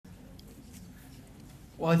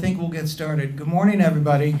Well, I think we'll get started. Good morning,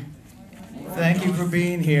 everybody. Thank you for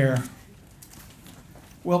being here.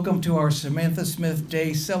 Welcome to our Samantha Smith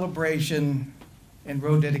Day celebration and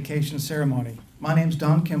road dedication ceremony. My name's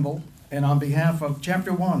Don Kimball, and on behalf of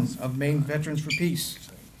Chapter 1 of Maine Veterans for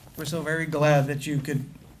Peace, we're so very glad that you could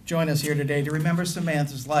join us here today to remember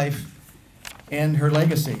Samantha's life and her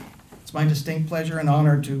legacy. It's my distinct pleasure and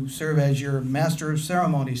honor to serve as your Master of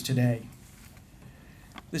Ceremonies today.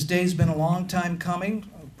 This day's been a long time coming.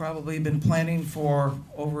 I've probably been planning for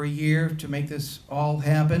over a year to make this all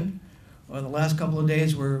happen. The last couple of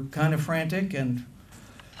days were kind of frantic, and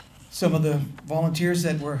some of the volunteers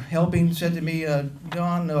that were helping said to me,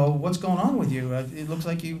 Don, what's going on with you? It looks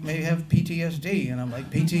like you may have PTSD. And I'm like,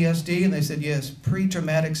 PTSD? And they said, yes,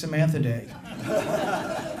 pre-traumatic Samantha Day.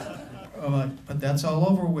 But that's all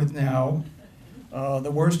over with now.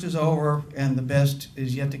 The worst is over, and the best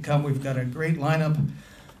is yet to come. We've got a great lineup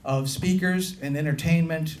of speakers and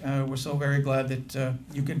entertainment. We're so very glad that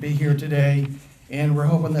you could be here today, and we're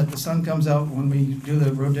hoping that the sun comes out when we do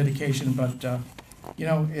the road dedication, but you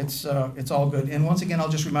know, it's all good. And once again, I'll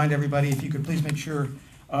just remind everybody, if you could please make sure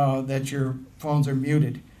that your phones are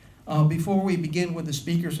muted. Before we begin with the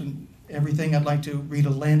speakers and everything, I'd like to read a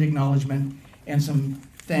land acknowledgement and some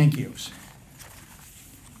thank yous.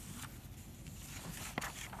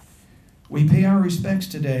 We pay our respects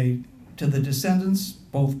today to the descendants,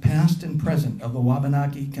 both past and present, of the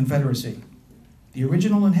Wabanaki Confederacy, the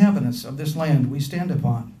original inhabitants of this land we stand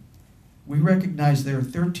upon. We recognize their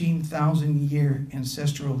 13,000-year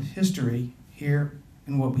ancestral history here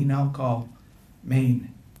in what we now call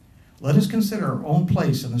Maine. Let us consider our own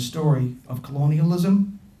place in the story of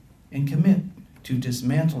colonialism and commit to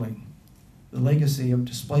dismantling the legacy of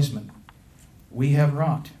displacement we have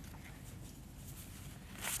wrought.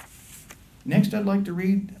 Next, I'd like to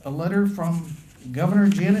read a letter from Governor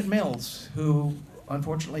Janet Mills, who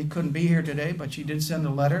unfortunately couldn't be here today, but she did send a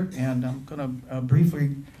letter, and I'm going to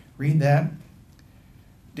briefly read that.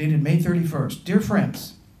 Dated May 31st. Dear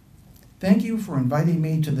friends, thank you for inviting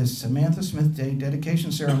me to this Samantha Smith Day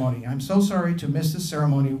dedication ceremony. I'm so sorry to miss this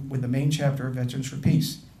ceremony with the Maine chapter of Veterans for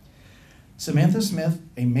Peace. Samantha Smith,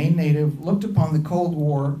 a Maine native, looked upon the Cold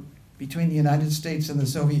War between the United States and the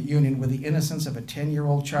Soviet Union with the innocence of a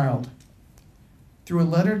 10-year-old child. Through a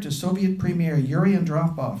letter to Soviet Premier Yuri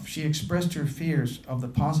Andropov, she expressed her fears of the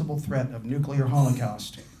possible threat of nuclear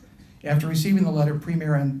holocaust. After receiving the letter,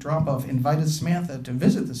 Premier Andropov invited Samantha to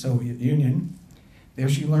visit the Soviet Union. There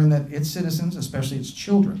she learned that its citizens, especially its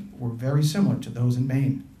children, were very similar to those in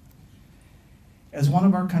Maine. As one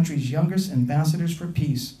of our country's youngest ambassadors for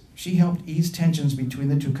peace, she helped ease tensions between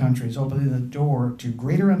the two countries, opening the door to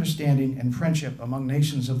greater understanding and friendship among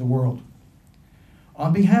nations of the world.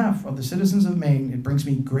 On behalf of the citizens of Maine, it brings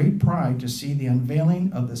me great pride to see the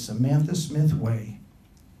unveiling of the Samantha Smith Way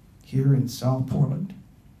here in South Portland.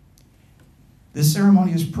 This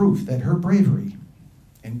ceremony is proof that her bravery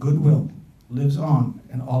and goodwill lives on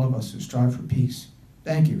in all of us who strive for peace.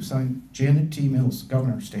 Thank you. Signed, Janet T. Mills,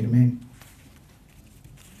 Governor, State of Maine.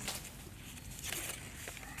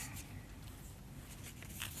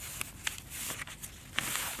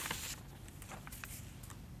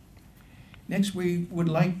 Next, we would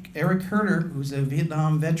like Eric Herter, who's a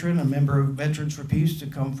Vietnam veteran, a member of Veterans for Peace, to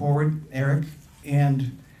come forward, Eric,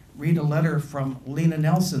 and read a letter from Lena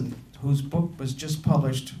Nelson, whose book was just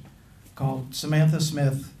published called Samantha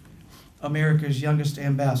Smith, America's Youngest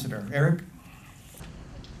Ambassador. Eric?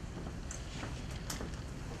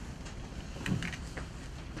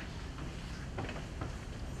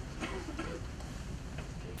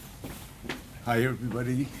 Hi,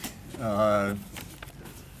 everybody.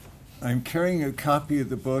 I'm carrying a copy of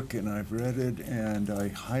the book, and I've read it, and I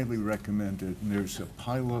highly recommend it. And there's a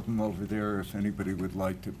pile of them over there if anybody would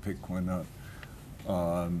like to pick one up.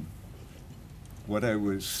 What I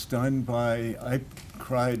was stunned by, I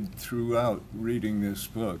cried throughout reading this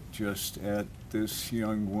book, just at this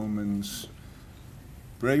young woman's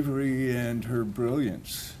bravery and her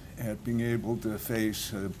brilliance at being able to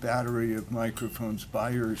face a battery of microphones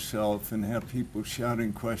by herself and have people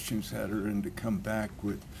shouting questions at her and to come back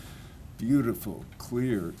with beautiful,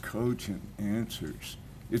 clear, cogent answers.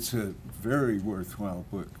 It's a very worthwhile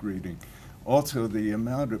book reading. Also, the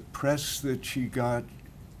amount of press that she got,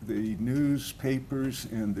 the newspapers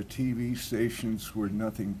and the TV stations were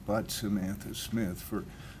nothing but Samantha Smith for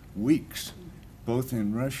weeks, both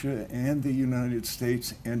in Russia and the United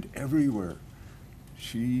States and everywhere.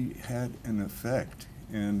 She had an effect,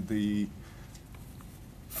 and the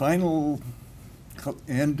final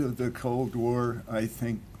end of the Cold War, I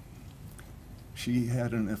think she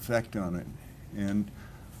had an effect on it. And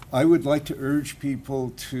I would like to urge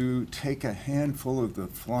people to take a handful of the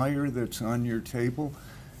flyer that's on your table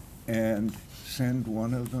and send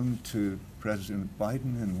one of them to President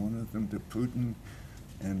Biden and one of them to Putin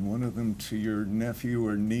and one of them to your nephew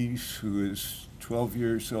or niece who is 12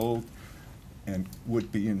 years old and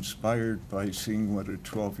would be inspired by seeing what a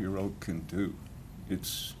 12-year-old can do.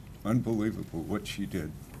 It's unbelievable what she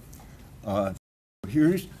did.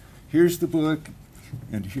 Here's the book,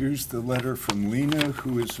 and here's the letter from Lena,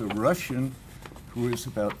 who is a Russian, who is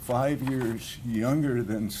about 5 years younger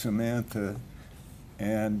than Samantha,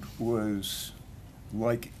 and was,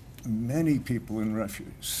 like many people in Russia,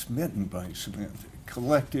 smitten by Samantha.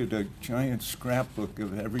 Collected a giant scrapbook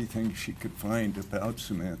of everything she could find about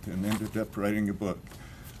Samantha and ended up writing a book.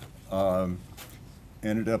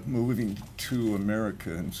 Ended up moving to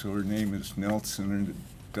America, and so her name is Nelson, and it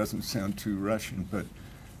doesn't sound too Russian, but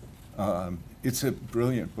it's a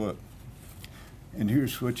brilliant book. And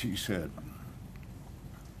here's what she said.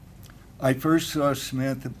 I first saw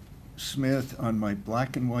Samantha Smith on my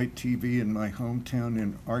black and white TV in my hometown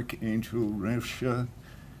in Archangel, Russia,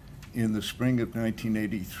 in the spring of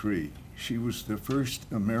 1983. She was the first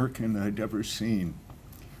American I'd ever seen.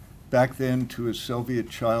 Back then, to a Soviet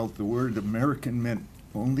child, the word American meant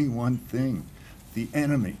only one thing, the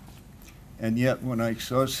enemy. And yet, when I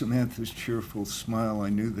saw Samantha's cheerful smile, I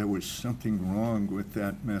knew there was something wrong with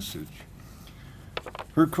that message.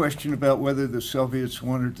 Her question about whether the Soviets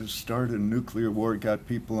wanted to start a nuclear war got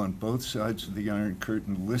people on both sides of the Iron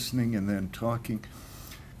Curtain listening and then talking,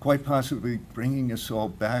 quite possibly bringing us all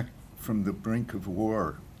back from the brink of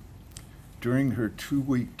war. During her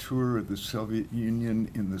 2-week tour of the Soviet Union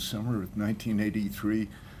in the summer of 1983,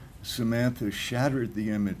 Samantha shattered the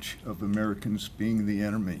image of Americans being the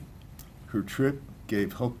enemy. Her trip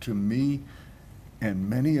gave hope to me and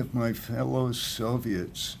many of my fellow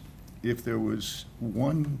Soviets. If there was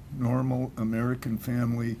one normal American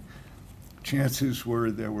family, chances were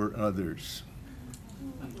there were others.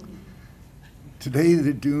 Today,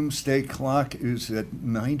 the doomsday clock is at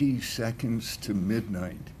 90 seconds to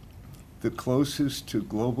midnight, the closest to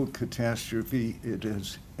global catastrophe it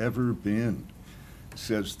has ever been,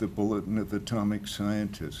 says the Bulletin of Atomic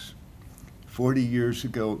Scientists. 40 years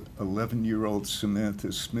ago, 11-year-old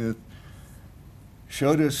Samantha Smith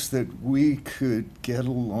showed us that we could get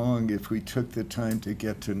along if we took the time to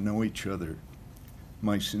get to know each other.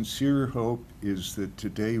 My sincere hope is that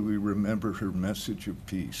today we remember her message of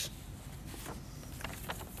peace.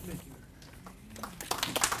 Thank you.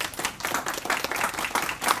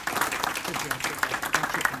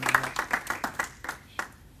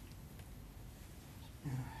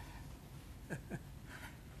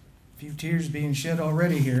 A few tears being shed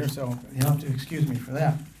already here, so you'll have to excuse me for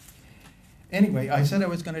that. Anyway, I said I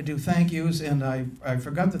was going to do thank yous, and I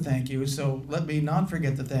forgot the thank yous, so let me not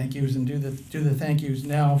forget the thank yous and do the thank yous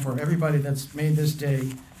now for everybody that's made this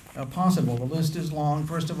day possible. The list is long.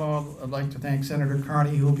 First of all, I'd like to thank Senator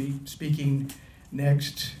Carney, who will be speaking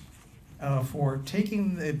next, for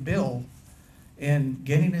taking the bill and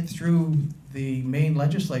getting it through the Maine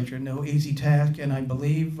legislature. No easy task, and I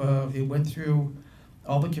believe it went through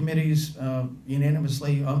all the committees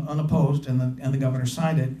unanimously unopposed, and the governor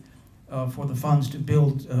signed it for the funds to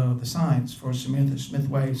build the signs for Samantha Smith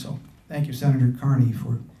Way. So thank you, Senator Carney,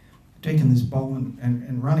 for taking this ball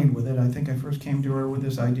and running with it. I think I first came to her with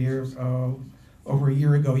this idea over a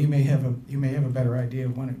year ago. You may have a better idea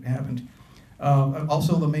of when it happened.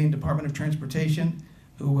 Also, the Maine Department of Transportation,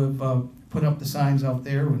 who have put up the signs out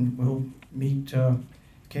there, and we'll meet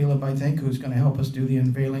Caleb, I think, who's going to help us do the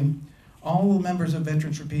unveiling. All the members of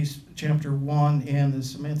Veterans for Peace Chapter 1 and the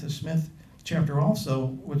Samantha Smith Chapter also,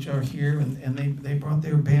 which are here, and they brought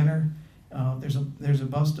their banner. There's a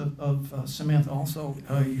bust of Samantha also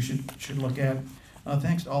you should look at.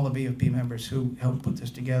 Thanks to all the VFP members who helped put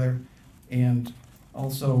this together, and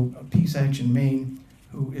also Peace Action Maine,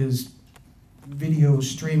 who is video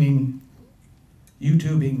streaming,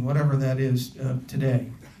 YouTubing, whatever that is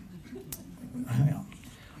today.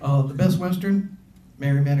 The Best Western,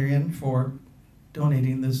 Mary Menerian, for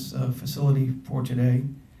donating this facility for today.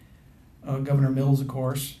 Governor Mills, of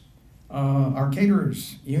course. Our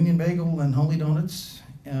caterers, Union Bagel and Holy Donuts,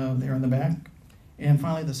 there in the back. And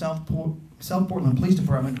finally, the South Portland Police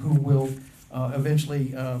Department, who will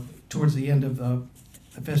eventually, towards the end of the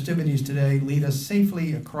festivities today, lead us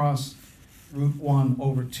safely across Route 1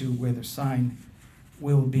 over to where the sign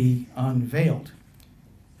will be unveiled.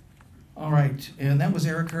 All right, and that was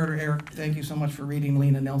Eric Herter. Eric, thank you so much for reading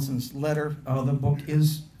Lena Nelson's letter. The book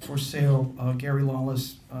is for sale. Gary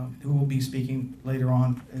Lawless, who will be speaking later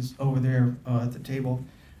on, is over there at the table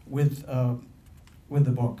with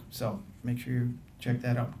the book. So make sure you check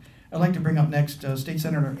that out. I'd like to bring up next State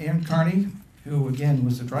Senator Ann Carney, who again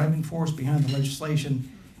was the driving force behind the legislation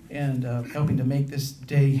and helping to make this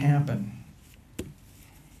day happen.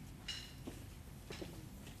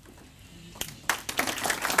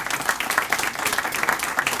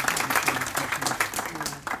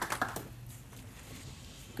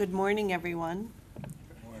 Good morning, everyone.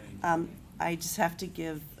 Good morning. I just have to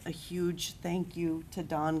give a huge thank you to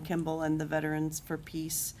Don Kimball and the Veterans for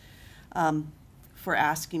Peace for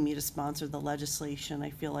asking me to sponsor the legislation. I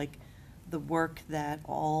feel like the work that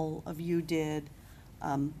all of you did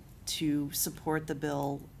to support the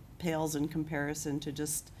bill pales in comparison to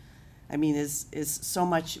just, I mean, is so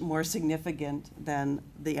much more significant than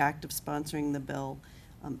the act of sponsoring the bill,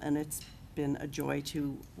 and it's been a joy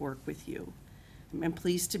to work with you. I'm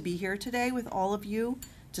pleased to be here today with all of you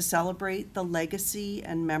to celebrate the legacy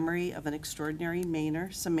and memory of an extraordinary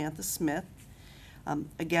Mainer, Samantha Smith.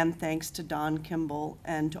 Again, thanks to Don Kimball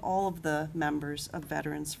and to all of the members of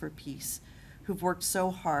Veterans for Peace who've worked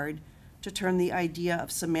so hard to turn the idea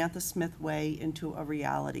of Samantha Smith Way into a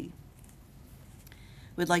reality.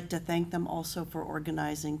 We'd like to thank them also for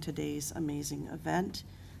organizing today's amazing event.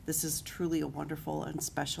 This is truly a wonderful and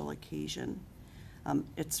special occasion.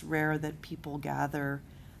 It's rare that people gather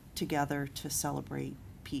together to celebrate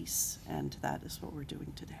peace, and that is what we're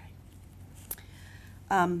doing today.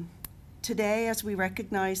 Today, as we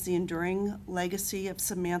recognize the enduring legacy of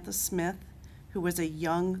Samantha Smith, who was a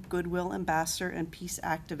young goodwill ambassador and peace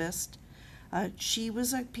activist, she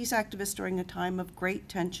was a peace activist during a time of great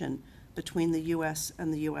tension between the U.S.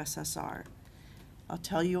 and the USSR. I'll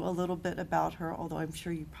tell you a little bit about her, although I'm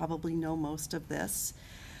sure you probably know most of this.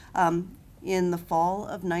 In the fall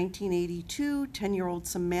of 1982, 10-year-old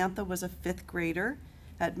Samantha was a 5th grader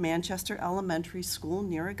at Manchester Elementary School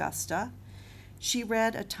near Augusta. She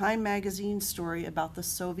read a Time magazine story about the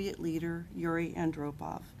Soviet leader Yuri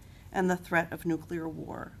Andropov and the threat of nuclear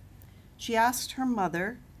war. She asked her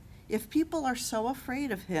mother, if people are so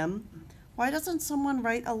afraid of him, why doesn't someone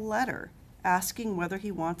write a letter asking whether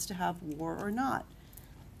he wants to have war or not?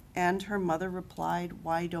 And her mother replied,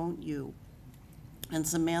 why don't you? And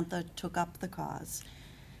Samantha took up the cause.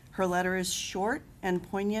 Her letter is short and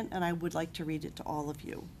poignant, and I would like to read it to all of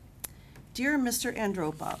you. Dear Mr.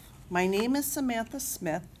 Andropov, my name is Samantha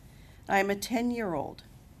Smith. I am a 10-year-old.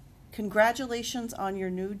 Congratulations on your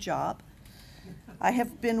new job. I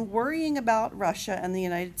have been worrying about Russia and the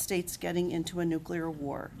United States getting into a nuclear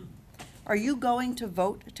war. Are you going to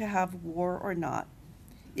vote to have war or not?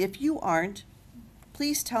 If you aren't,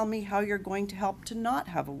 please tell me how you're going to help to not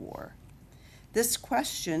have a war. This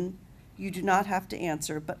question you do not have to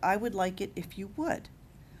answer, but I would like it if you would.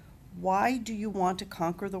 Why do you want to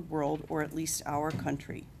conquer the world, or at least our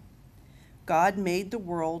country? God made the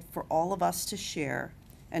world for all of us to share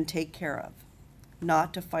and take care of,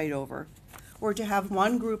 not to fight over, or to have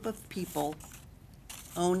one group of people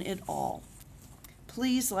own it all.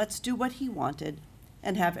 Please, let's do what he wanted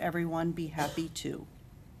and have everyone be happy too.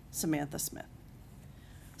 Samantha Smith.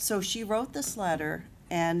 So she wrote this letter,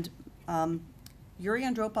 and Yuri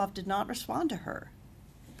Andropov did not respond to her.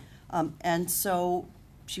 And so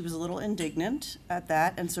she was a little indignant at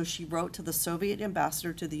that, and so she wrote to the Soviet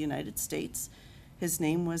ambassador to the United States. His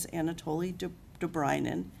name was Anatoly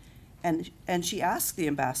Dobrynin, and she asked the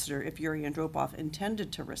ambassador if Yuri Andropov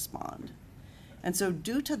intended to respond. And so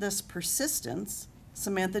due to this persistence,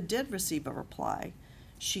 Samantha did receive a reply.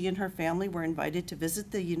 She and her family were invited to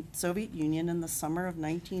visit the Soviet Union in the summer of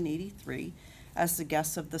 1983 as the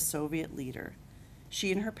guests of the Soviet leader.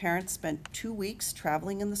 She and her parents spent 2 weeks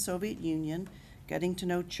traveling in the Soviet Union, getting to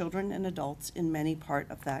know children and adults in many parts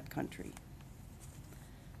of that country.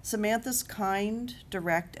 Samantha's kind,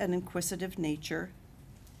 direct, and inquisitive nature,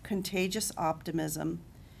 contagious optimism,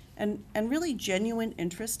 and really genuine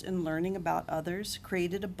interest in learning about others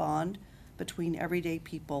created a bond between everyday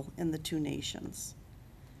people in the two nations.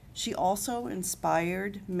 She also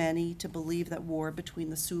inspired many to believe that war between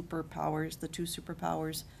the two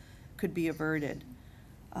superpowers, could be averted.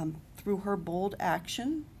 Through her bold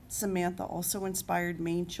action, Samantha also inspired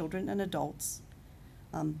Maine children and adults,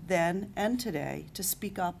 then and today, to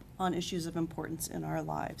speak up on issues of importance in our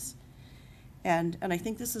lives. And I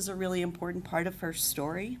think this is a really important part of her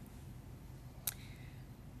story.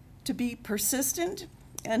 To be persistent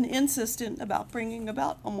and insistent about bringing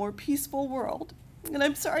about a more peaceful world. And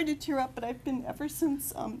I'm sorry to tear up, but I've been, ever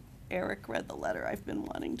since Eric read the letter, I've been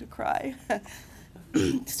wanting to cry.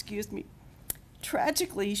 Excuse me.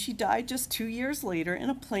 Tragically, she died just 2 years later in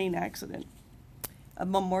a plane accident. A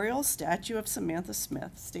memorial statue of Samantha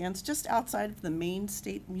Smith stands just outside of the Maine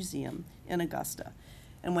State Museum in Augusta.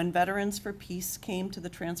 And when Veterans for Peace came to the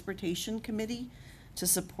Transportation Committee to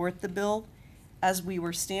support the bill. As we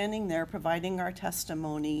were standing there providing our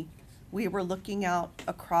testimony, we were looking out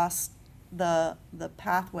across the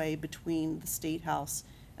pathway between the State House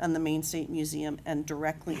and the Maine State Museum, and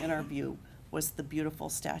directly in our view was the beautiful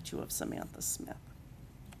statue of Samantha Smith.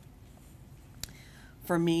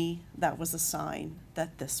 For me, that was a sign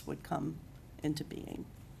that this would come into being.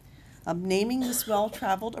 Naming this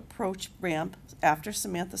well-traveled approach ramp after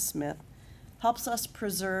Samantha Smith helps us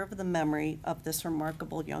preserve the memory of this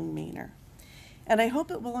remarkable young Mainer. And I hope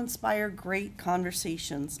it will inspire great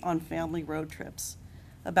conversations on family road trips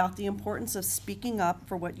about the importance of speaking up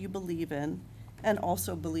for what you believe in and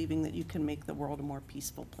also believing that you can make the world a more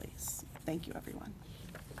peaceful place. Thank you, everyone.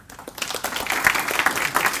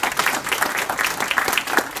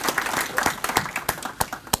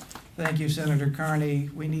 Thank you, Senator Carney.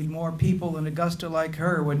 We need more people in Augusta like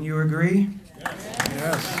her, wouldn't you agree?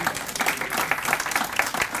 Yes.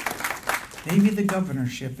 Maybe the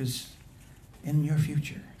governorship is in your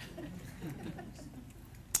future.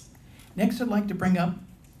 Next, I'd like to bring up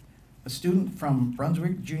a student from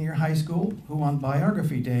Brunswick Junior High School who on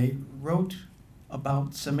Biography Day wrote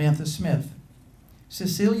about Samantha Smith.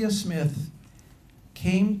 Cecilia Smith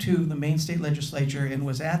came to the Maine State Legislature and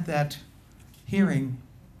was at that hearing,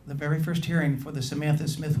 the very first hearing for the Samantha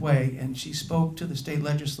Smith Way, and she spoke to the state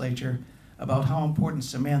legislature about how important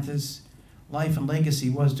Samantha's life and legacy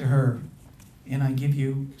was to her. And I give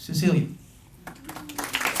you Cecilia.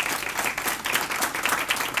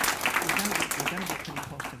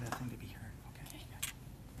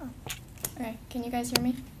 Okay, can you guys hear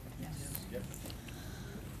me? Yes. Yep.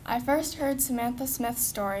 I first heard Samantha Smith's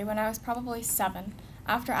story when I was probably 7,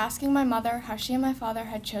 after asking my mother how she and my father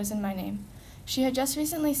had chosen my name. She had just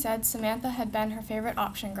recently said Samantha had been her favorite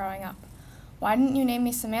option growing up. "Why didn't you name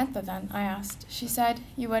me Samantha then?" I asked. She said,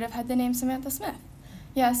 "You would have had the name Samantha Smith."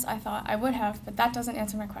 Yes, I thought I would have, but that doesn't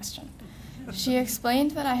answer my question. She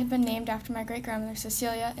explained that I had been named after my great-grandmother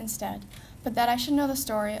Cecilia instead, but that I should know the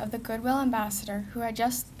story of the Goodwill ambassador who had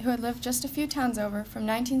lived just a few towns over from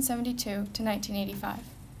 1972 to 1985.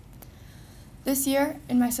 This year,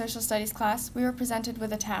 in my social studies class, we were presented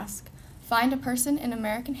with a task: find a person in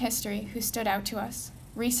American history who stood out to us,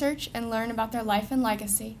 research and learn about their life and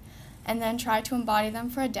legacy, and then try to embody them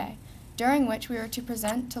for a day, during which we were to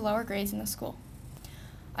present to lower grades in the school.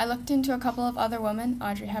 I looked into a couple of other women,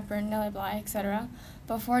 Audrey Hepburn, Nellie Bly, etc.,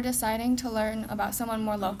 before deciding to learn about someone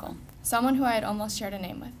more local, someone who I had almost shared a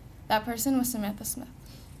name with. That person was Samantha Smith.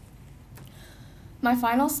 My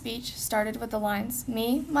final speech started with the lines,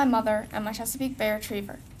 "Me, my mother, and my Chesapeake Bay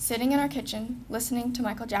Retriever, sitting in our kitchen, listening to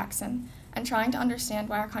Michael Jackson, and trying to understand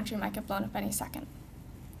why our country might get blown up any second."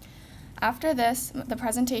 After this, the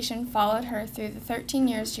presentation followed her through the 13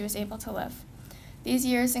 years she was able to live. These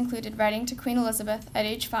years included writing to Queen Elizabeth at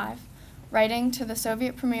age 5, writing to the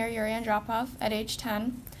Soviet Premier Yuri Andropov at age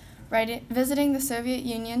 10, visiting the Soviet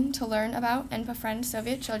Union to learn about and befriend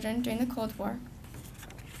Soviet children during the Cold War,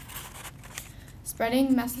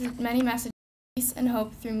 spreading many messages of peace and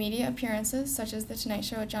hope through media appearances such as The Tonight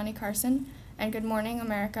Show with Johnny Carson and Good Morning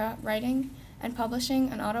America, writing and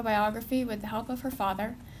publishing an autobiography with the help of her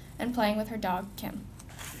father, and playing with her dog, Kim.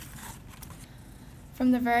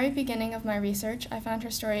 From the very beginning of my research, I found her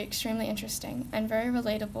story extremely interesting and very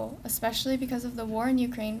relatable, especially because of the war in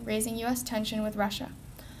Ukraine raising U.S. tension with Russia.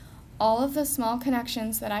 All of the small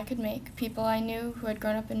connections that I could make, people I knew who had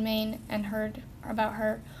grown up in Maine and heard about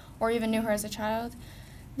her, or even knew her as a child,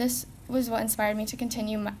 this was what inspired me to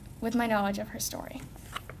continue with my knowledge of her story.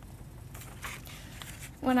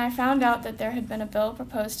 When I found out that there had been a bill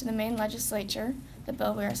proposed to the Maine legislature, the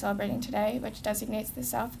bill we are celebrating today, which designates the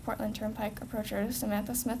South Portland Turnpike Approach Road as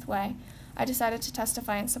Samantha Smith Way, I decided to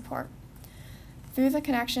testify in support. Through the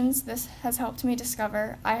connections this has helped me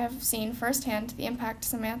discover, I have seen firsthand the impact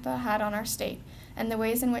Samantha had on our state and the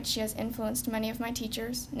ways in which she has influenced many of my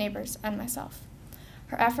teachers, neighbors, and myself.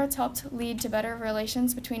 Her efforts helped lead to better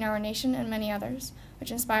relations between our nation and many others,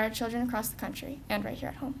 which inspired children across the country and right here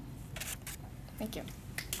at home. Thank you.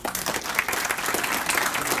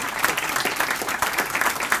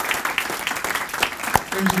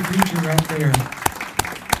 There's your preacher right there.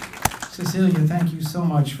 Cecilia, thank you so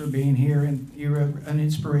much for being here, and you're an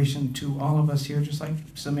inspiration to all of us here, just like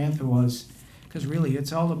Samantha was, because really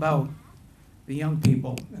it's all about the young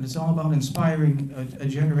people, and it's all about inspiring a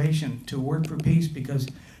generation to work for peace, because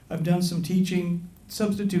I've done some teaching,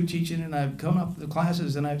 substitute teaching, and I've come up with the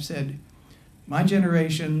classes and I've said, my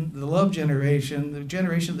generation, the love generation, the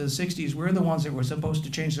generation of the 60s, we're the ones that were supposed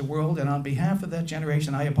to change the world, and on behalf of that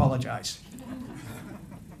generation, I apologize.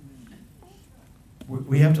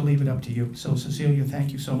 We have to leave it up to you. So Cecilia,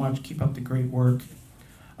 thank you so much. Keep up the great work.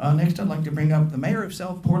 Next, I'd like to bring up the mayor of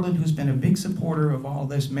South Portland, who's been a big supporter of all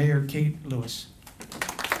this, Mayor Kate Lewis.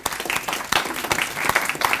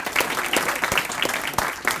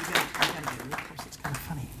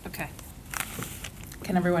 Okay.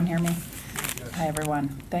 Can everyone hear me? Hi, everyone.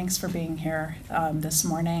 Thanks for being here this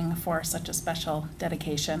morning for such a special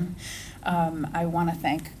dedication. I want to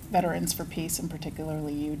thank Veterans for Peace, and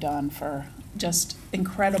particularly you, Don, for just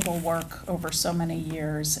incredible work over so many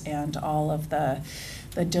years and all of the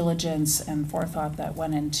diligence and forethought that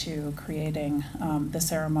went into creating the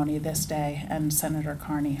ceremony this day, and Senator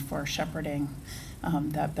Carney for shepherding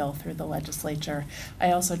that bill through the legislature.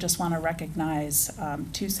 I also just want to recognize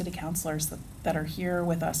two city councilors that are here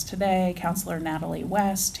with us today, Councilor Natalie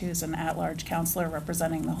West, who's an at-large councilor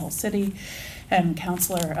representing the whole city, and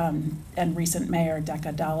Councilor and recent Mayor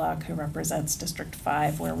Decca Dalak, who represents District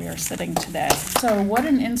 5, where we are sitting today. So what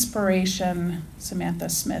an inspiration Samantha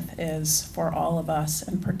Smith is for all of us,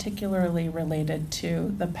 and particularly related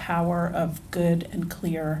to the power of good and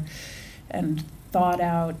clear and thought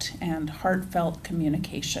out and heartfelt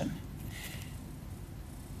communication.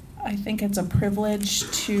 I think it's a privilege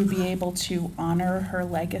to be able to honor her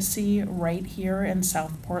legacy right here in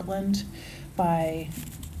South Portland by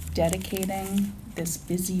dedicating this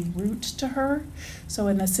busy route to her. So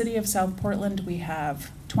in the city of South Portland, we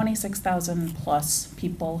have 26,000 plus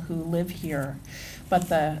people who live here, but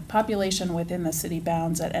the population within the city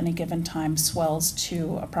bounds at any given time swells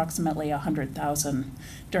to approximately 100,000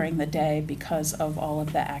 during the day because of all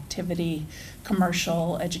of the activity,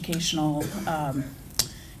 commercial, educational,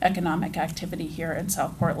 economic activity here in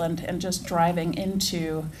South Portland. And just driving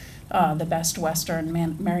into the Best Western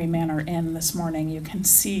Mary Manor Inn this morning, you can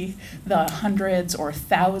see the hundreds or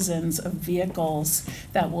thousands of vehicles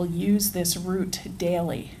that will use this route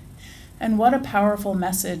daily. And what a powerful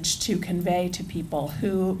message to convey to people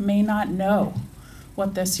who may not know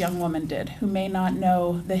what this young woman did, who may not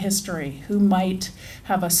know the history, who might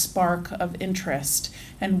have a spark of interest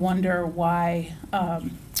and wonder why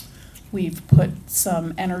we've put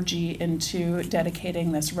some energy into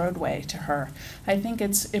dedicating this roadway to her. I think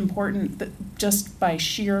it's important that just by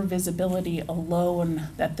sheer visibility alone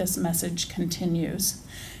that this message continues.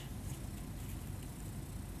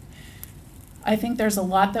 I think there's a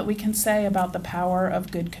lot that we can say about the power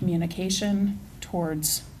of good communication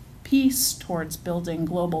towards peace, towards building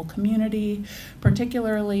global community,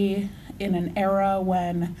 particularly in an era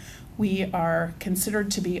when we are considered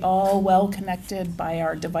to be all well connected by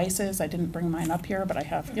our devices. I didn't bring mine up here, but I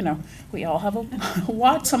have, we all have a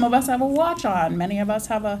watch. Some of us have a watch on. Many of us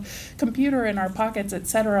have a computer in our pockets,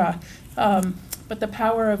 etc. But the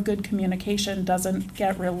power of good communication doesn't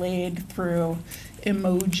get relayed through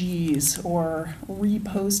emojis or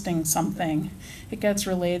reposting something. It gets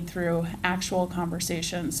relayed through actual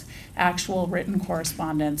conversations, actual written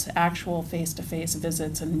correspondence, actual face-to-face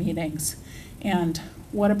visits and meetings. And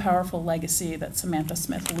what a powerful legacy that Samantha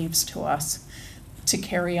Smith leaves to us to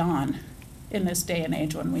carry on in this day and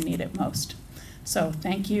age when we need it most. So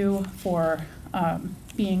thank you for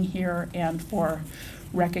being here and for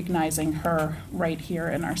recognizing her right here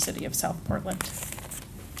in our city of South Portland.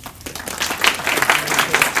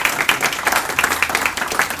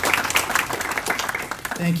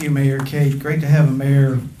 Thank you, Mayor Kate. Great to have a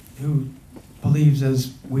mayor who believes,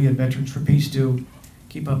 as we at Veterans for Peace do,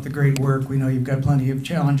 keep up the great work. We know you've got plenty of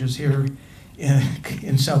challenges here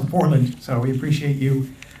in South Portland, so we appreciate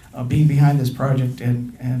you being behind this project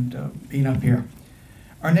and being up here.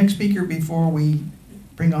 Our next speaker, before we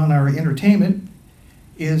bring on our entertainment,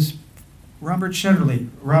 is Robert Shetterly.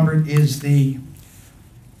 Robert is a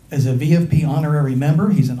VFP honorary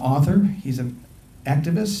member. He's an author. He's an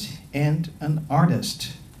activist and an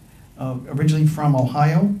artist. Originally from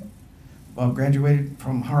Ohio. Graduated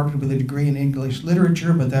from Harvard with a degree in English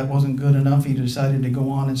literature, but that wasn't good enough. He decided to go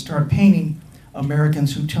on and start painting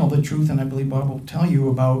Americans who tell the truth, and I believe Rob will tell you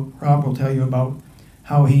about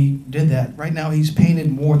how he did that. Right now he's painted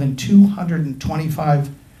more than 225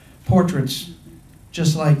 portraits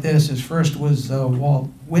just like this. His first was Walt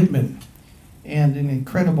Whitman, and an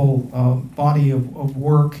incredible body of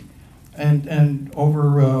work. And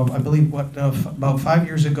over, I believe, about 5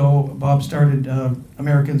 years ago, Bob started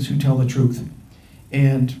Americans Who Tell the Truth.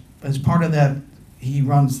 And as part of that, he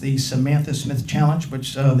runs the Samantha Smith Challenge,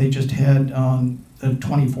 which they just had on the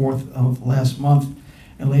 24th of last month.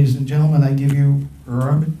 And ladies and gentlemen, I give you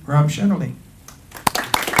Rob Shetterly.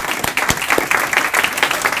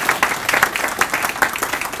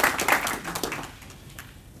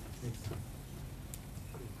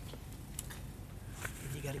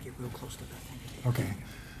 You got to get real close to that thing.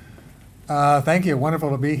 Okay. Thank you.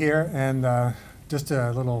 Wonderful to be here. And just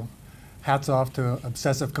a little hats off to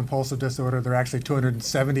obsessive compulsive disorder. There are actually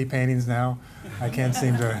 270 paintings now. I can't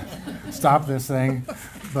seem to stop this thing.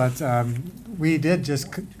 But we did just,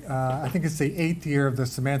 I think it's the 8th year of the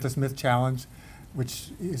Samantha Smith Challenge, which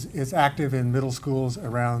is active in middle schools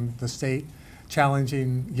around the state,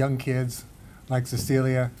 challenging young kids like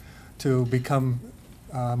Cecilia to become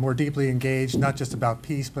more deeply engaged, not just about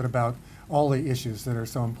peace, but about all the issues that are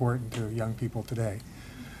so important to young people today.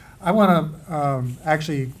 I want to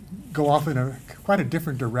actually go off in quite a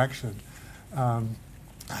different direction.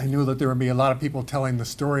 I knew that there would be a lot of people telling the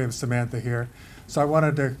story of Samantha here, so I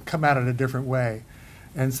wanted to come at it a different way.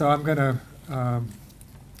 And so I'm going to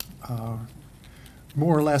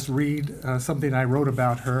more or less read something I wrote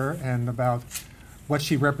about her and about what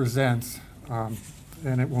she represents,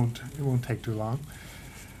 and it won't take too long.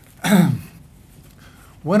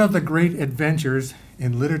 One of the great adventures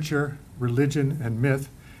in literature, religion, and myth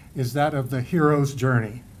is that of the hero's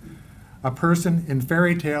journey. A person in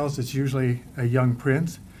fairy tales is usually a young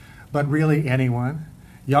prince, but really anyone,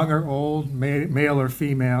 young or old, male or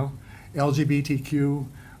female, LGBTQ,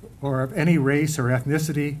 or of any race or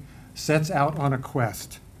ethnicity, sets out on a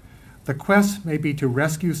quest. The quest may be to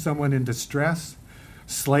rescue someone in distress,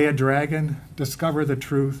 slay a dragon, discover the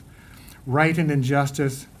truth, right an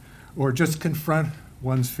injustice, or just confront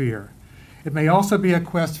one's fear. It may also be a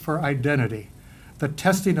quest for identity, the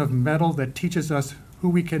testing of mettle that teaches us who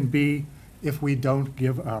we can be if we don't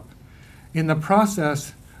give up. In the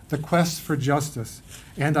process, the quest for justice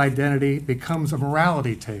and identity becomes a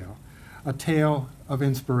morality tale, a tale of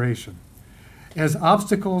inspiration. As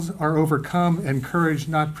obstacles are overcome and courage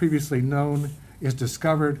not previously known is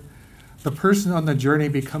discovered, the person on the journey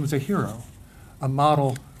becomes a hero, a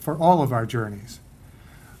model for all of our journeys.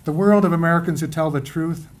 The world of Americans who tell the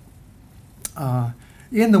truth,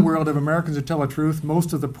 in the world of Americans who tell the truth,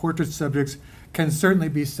 most of the portrait subjects can certainly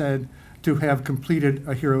be said to have completed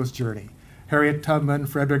a hero's journey. Harriet Tubman,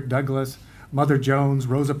 Frederick Douglass, Mother Jones,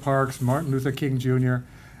 Rosa Parks, Martin Luther King Jr.,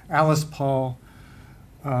 Alice Paul,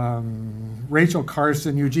 Rachel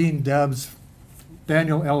Carson, Eugene Debs,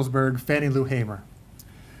 Daniel Ellsberg, Fannie Lou Hamer.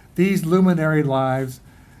 These luminary lives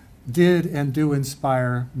did and do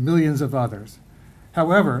inspire millions of others.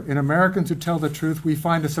 However, in Americans who tell the truth, we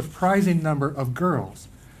find a surprising number of girls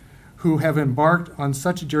who have embarked on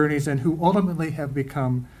such journeys and who ultimately have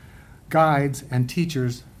become guides and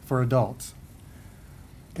teachers for adults.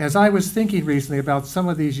 As I was thinking recently about some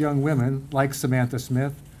of these young women, like Samantha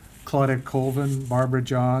Smith, Claudette Colvin, Barbara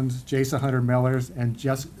Johns, Jasa Hunter Mellors, and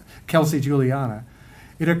Kelsey Juliana,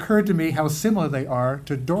 it occurred to me how similar they are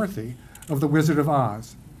to Dorothy of The Wizard of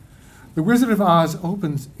Oz. The Wizard of Oz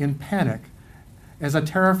opens in panic as a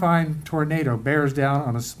terrifying tornado bears down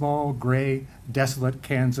on a small, gray, desolate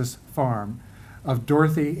Kansas farm of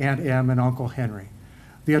Dorothy, Aunt Em, and Uncle Henry.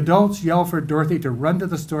 The adults yell for Dorothy to run to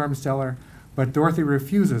the storm cellar, but Dorothy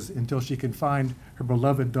refuses until she can find her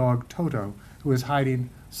beloved dog, Toto, who is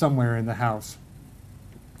hiding somewhere in the house.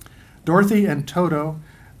 Dorothy and Toto,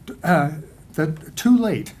 too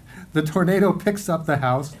late, the tornado picks up the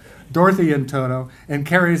house, Dorothy and Toto, and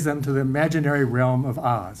carries them to the imaginary realm of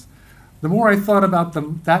Oz. The more I thought about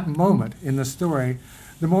that moment in the story,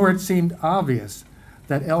 the more it seemed obvious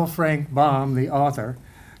that L. Frank Baum, the author,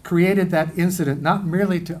 created that incident not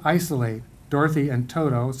merely to isolate Dorothy and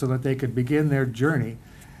Toto so that they could begin their journey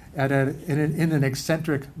in an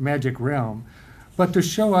eccentric magic realm, but to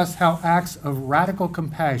show us how acts of radical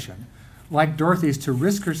compassion, like Dorothy's to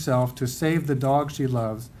risk herself to save the dog she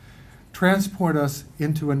loves, transport us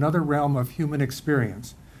into another realm of human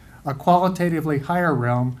experience, a qualitatively higher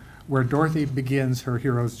realm where Dorothy begins her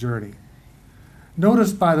hero's journey.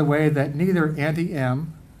 Notice, by the way, that neither Auntie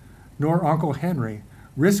Em nor Uncle Henry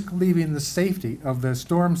risk leaving the safety of the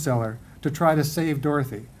storm cellar to try to save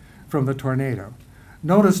Dorothy from the tornado.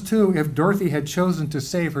 Notice, too, if Dorothy had chosen to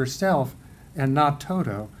save herself and not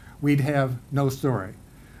Toto, we'd have no story.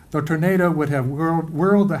 The tornado would have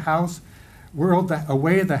whirled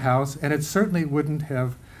away the house, and it certainly wouldn't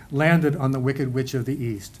have landed on the Wicked Witch of the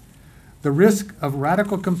East. The risk of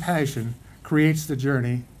radical compassion creates the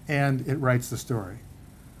journey, and it writes the story.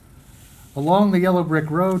 Along the yellow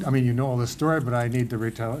brick road, I mean, you know all the story, but I need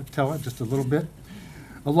to tell it just a little bit.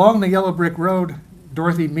 Along the yellow brick road,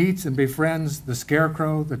 Dorothy meets and befriends the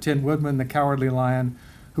Scarecrow, the Tin Woodman, the Cowardly Lion,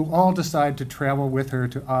 who all decide to travel with her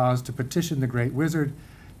to Oz to petition the Great Wizard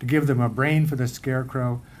to give them a brain for the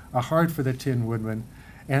Scarecrow, a heart for the Tin Woodman,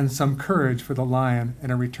 and some courage for the Lion,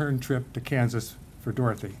 and a return trip to Kansas for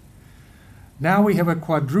Dorothy. Now we have a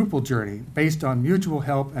quadruple journey based on mutual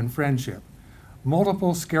help and friendship.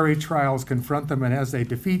 Multiple scary trials confront them, and as they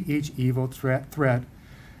defeat each evil threat,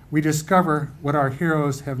 we discover what our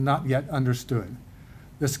heroes have not yet understood.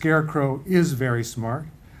 The Scarecrow is very smart,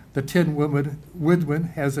 the Tin Woodman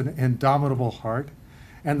has an indomitable heart,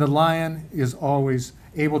 and the Lion is always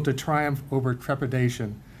able to triumph over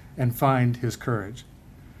trepidation and find his courage.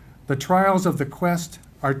 The trials of the quest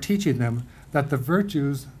are teaching them that the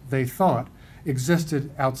virtues they thought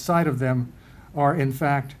existed outside of them are in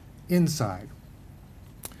fact inside,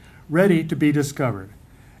 ready to be discovered.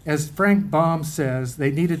 As Frank Baum says,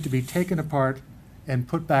 they needed to be taken apart and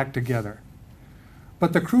put back together.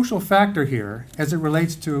 But the crucial factor here, as it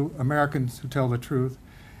relates to Americans Who Tell the Truth,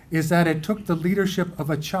 is that it took the leadership of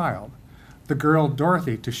a child, the girl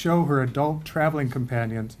Dorothy, to show her adult traveling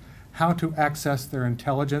companions how to access their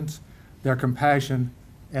intelligence, their compassion,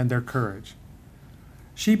 and their courage.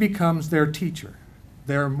 She becomes their teacher,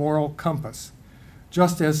 their moral compass,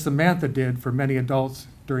 just as Samantha did for many adults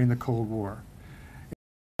during the Cold War.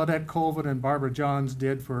 Claudette Colvin and Barbara Johns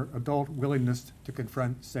did for adult willingness to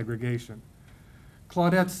confront segregation.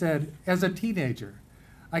 Claudette said, "As a teenager,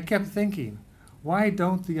 I kept thinking, why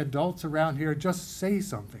don't the adults around here just say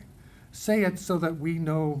something? Say it so that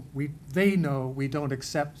they know we don't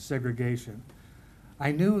accept segregation.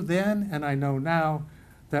 I knew then and I know now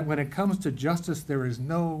that when it comes to justice, there is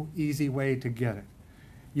no easy way to get it.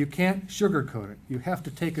 You can't sugarcoat it. You have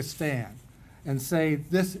to take a stand and say,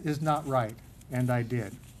 this is not right, and I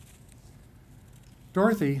did."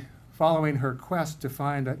 Dorothy, following her quest to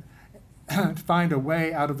find a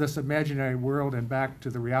way out of this imaginary world and back to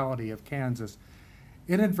the reality of Kansas,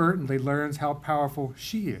 inadvertently learns how powerful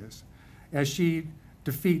she is as she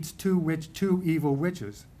defeats two evil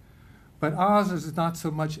witches. But Oz is not so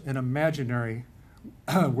much an imaginary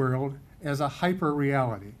world as a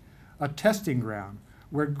hyper-reality, a testing ground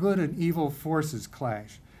where good and evil forces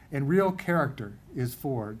clash and real character is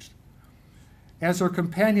forged. As her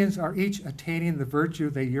companions are each attaining the virtue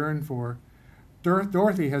they yearn for,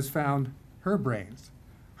 Dorothy has found her brains,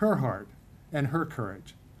 her heart, and her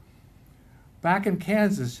courage. Back in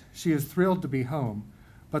Kansas, she is thrilled to be home,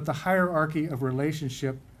 but the hierarchy of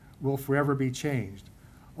relationship will forever be changed,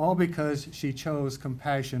 all because she chose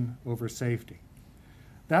compassion over safety.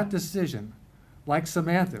 That decision, like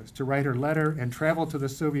Samantha's to write her letter and travel to the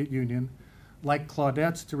Soviet Union, like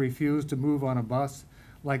Claudette's to refuse to move on a bus,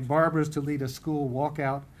 like Barbara's to lead a school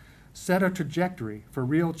walkout, set a trajectory for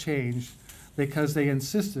real change because they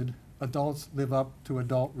insisted adults live up to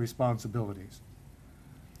adult responsibilities.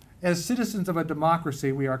 As citizens of a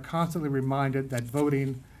democracy, we are constantly reminded that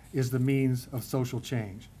voting is the means of social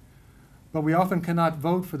change. But we often cannot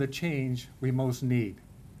vote for the change we most need.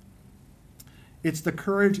 It's the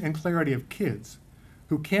courage and clarity of kids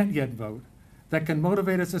who can't yet vote that can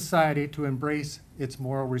motivate a society to embrace its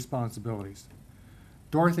moral responsibilities.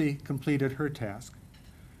 Dorothy completed her task.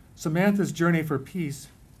 Samantha's journey for peace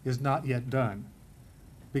is not yet done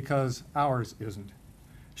because ours isn't.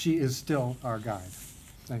 She is still our guide.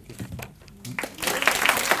 Thank you.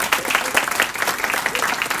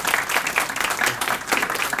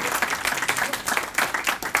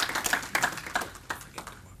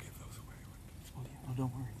 Oh,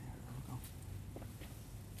 don't worry.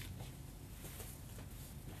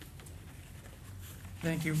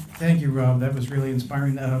 Thank you, Rob. That was really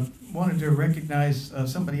inspiring. Wanted to recognize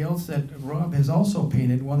somebody else that Rob has also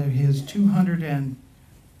painted, one of his 270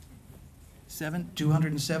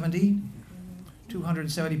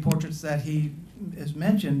 portraits that he has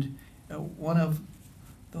mentioned. One of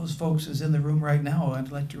those folks is in the room right now.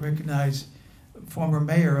 I'd like to recognize former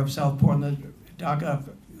mayor of South Portland, Daga,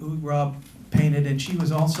 who Rob painted, and she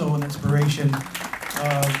was also an inspiration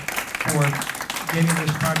for getting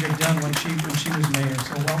this project done when she was mayor.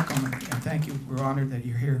 So welcome and thank you. We're honored that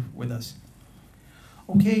you're here with us.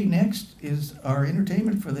 Okay, next is our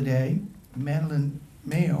entertainment for the day, Madeline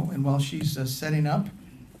Mayo, and while she's setting up,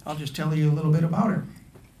 I'll just tell you a little bit about her.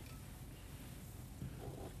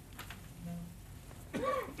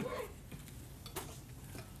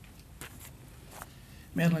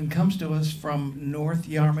 Madeline comes to us from North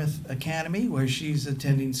Yarmouth Academy, where she's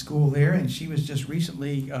attending school there, and she was just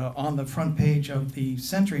recently on the front page of the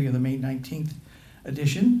Century of the May 19th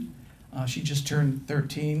edition. She just turned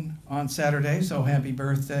 13 on Saturday, so happy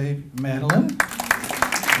birthday, Madeline.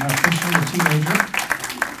 Officially a teenager.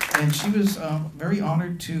 And she was very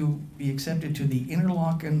honored to be accepted to the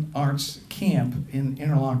Interlochen Arts Camp in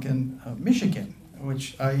Interlochen, Michigan,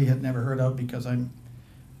 which I had never heard of because I'm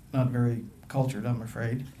not very cultured, I'm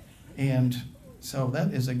afraid. And so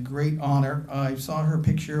that is a great honor. I saw her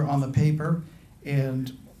picture on the paper,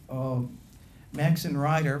 and Maxon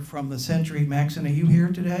Ryder from the Century. Maxon, are you here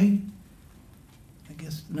today? I think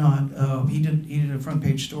guess not. He did a front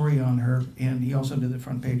page story on her, and he also did the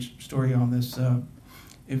front page story on this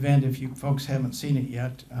event. If you folks haven't seen it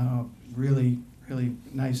yet, really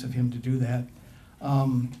nice of him to do that.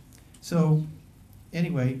 So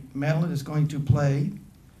anyway, Madeline is going to play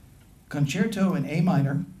Concerto in A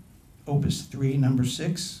minor, Opus 3, number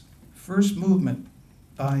 6, First Movement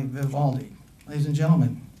by Vivaldi. Ladies and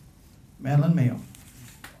gentlemen, Madeline Mayo.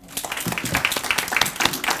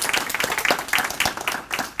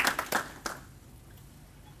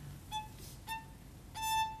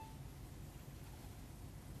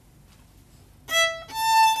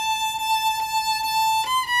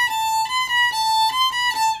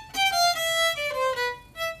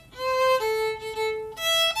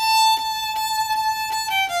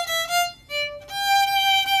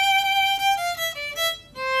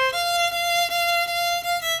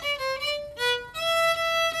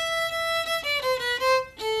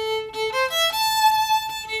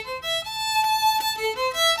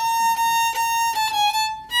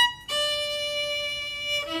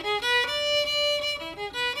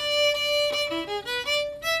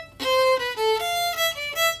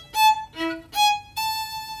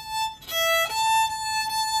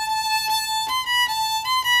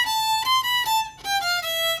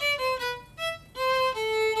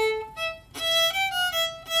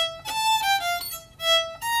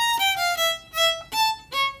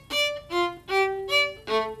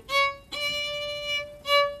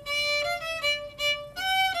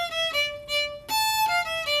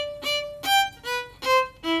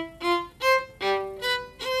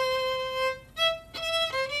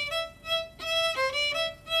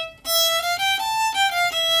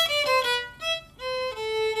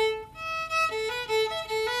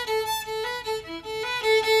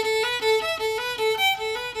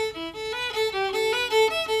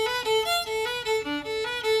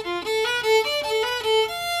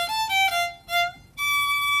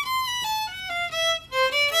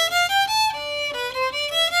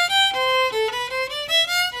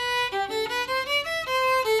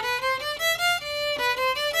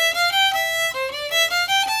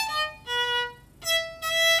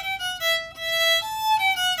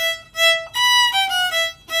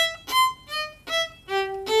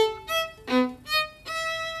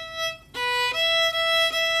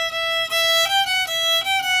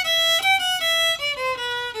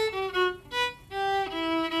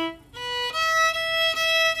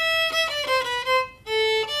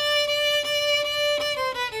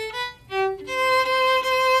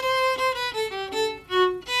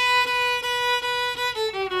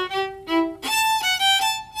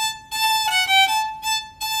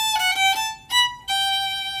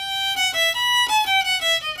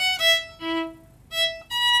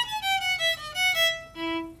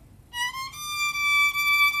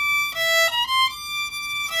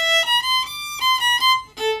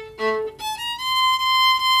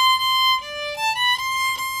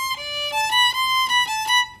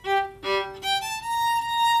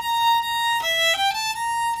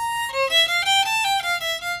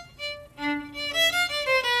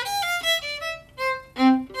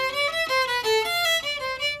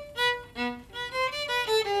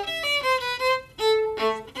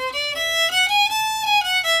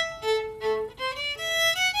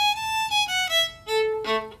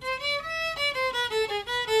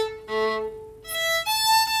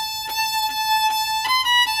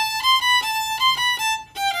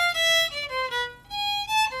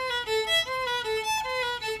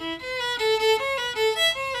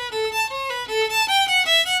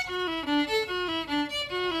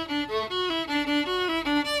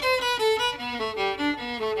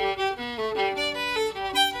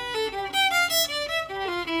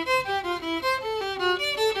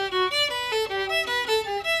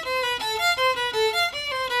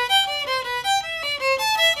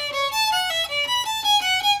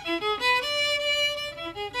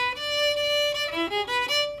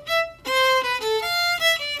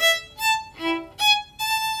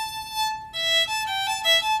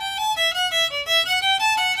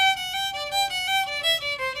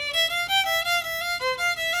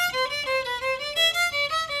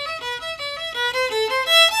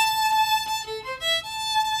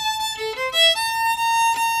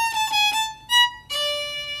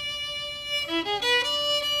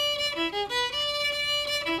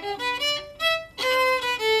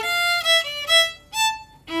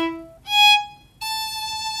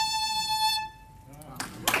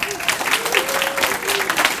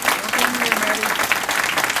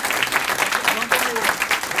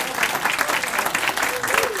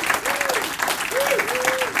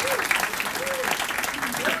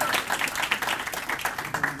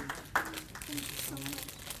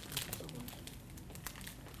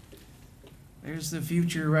 There's the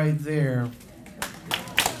future right there.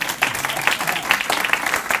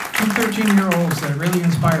 Two 13-year-olds that really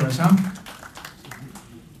inspire us, huh?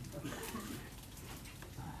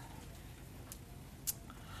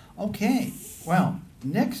 Okay, well,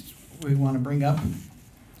 next we want to bring up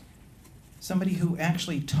somebody who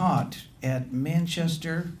actually taught at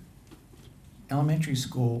Manchester Elementary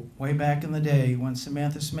School way back in the day when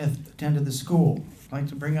Samantha Smith attended the school. I'd like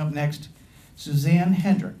to bring up next Suzanne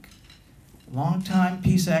Hendrick, longtime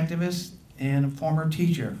peace activist and a former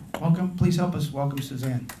teacher. Welcome, please help us welcome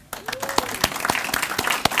Suzanne.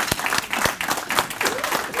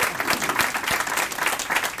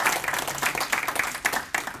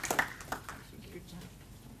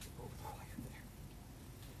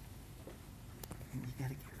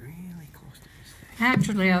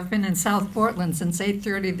 Actually, I've been in South Portland since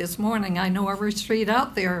 8:30 this morning. I know every street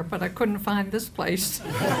out there, but I couldn't find this place.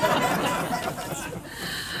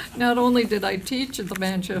 Not only did I teach at the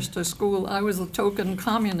Manchester School, I was a token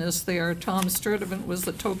communist there. Tom Sturdivant was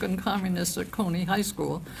the token communist at Coney High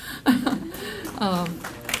School.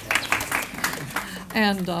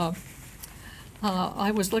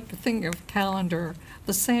 I was thinking of calendar.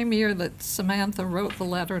 The same year that Samantha wrote the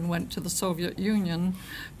letter and went to the Soviet Union,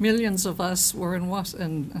 millions of us were in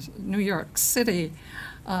New York City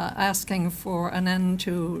asking for an end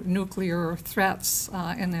to nuclear threats,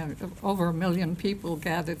 and over 1 million people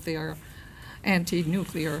gathered their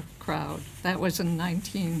anti-nuclear crowd. That was in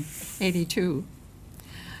 1982.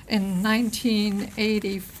 In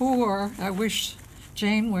 1984, I wish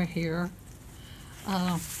Jane were here,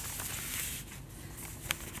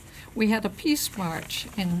 we had a peace march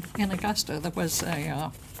in Augusta. There was a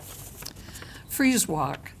freeze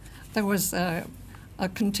walk. There was a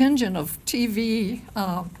contingent of TV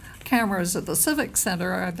cameras at the Civic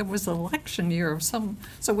Center. There was an election year of some,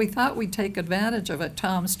 so we thought we'd take advantage of it,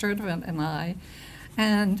 Tom Sturdivant and I.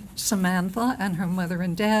 And Samantha and her mother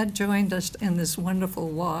and dad joined us in this wonderful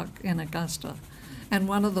walk in Augusta. And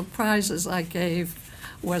one of the prizes I gave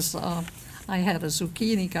was I had a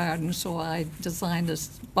zucchini garden, so I designed a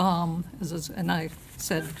bomb, and I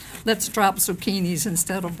said, let's drop zucchinis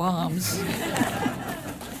instead of bombs.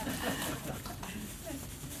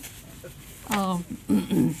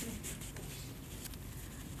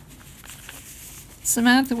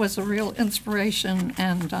 Samantha was a real inspiration,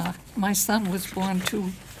 and my son was born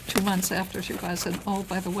two months after she was. And oh,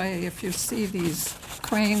 by the way, if you see these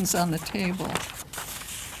cranes on the table,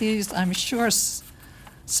 these, I'm sure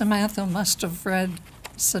Samantha must have read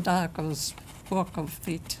Sadako's book of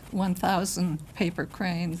the 1,000 paper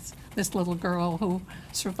cranes. This little girl who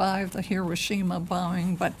survived the Hiroshima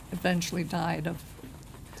bombing but eventually died of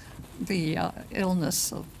the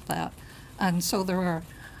illness of that. And so there are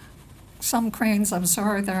some cranes, I'm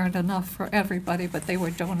sorry there aren't enough for everybody, but they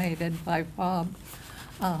were donated by Bob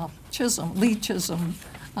Lee Chisholm,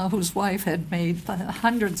 whose wife had made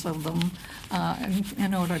hundreds of them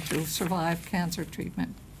in order to survive cancer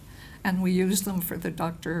treatment. And we used them for the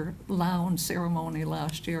Dr. Lown ceremony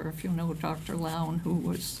last year, if you know Dr. Lown, who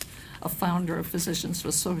was a founder of Physicians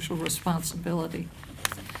for Social Responsibility.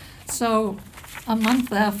 So a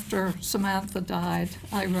month after Samantha died,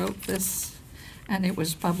 I wrote this, and it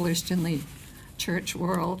was published in the Church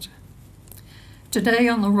World. Today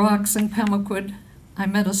on the rocks in Pemaquid, I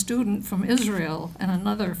met a student from Israel and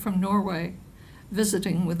another from Norway,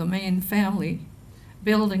 visiting with the main family,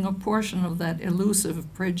 building a portion of that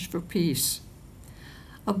elusive bridge for peace.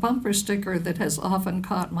 A bumper sticker that has often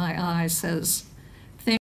caught my eye says,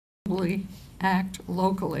 think globally, act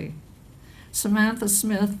locally. Samantha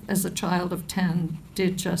Smith, as a child of 10,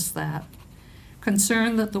 did just that.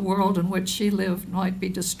 Concerned that the world in which she lived might be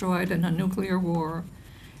destroyed in a nuclear war,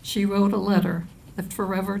 she wrote a letter that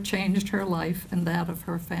forever changed her life and that of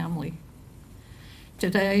her family.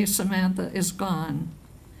 Today, Samantha is gone.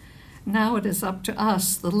 Now it is up to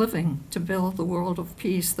us, the living, to build the world of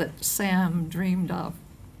peace that Sam dreamed of.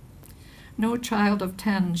 No child of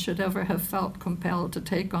 10 should ever have felt compelled to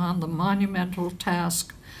take on the monumental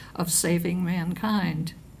task of saving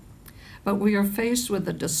mankind. But we are faced with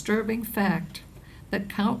the disturbing fact that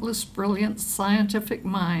countless brilliant scientific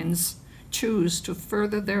minds choose to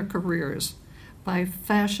further their careers by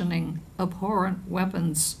fashioning abhorrent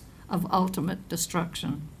weapons of ultimate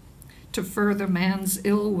destruction, to further man's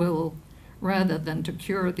ill will rather than to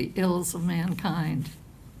cure the ills of mankind.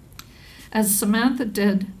 As Samantha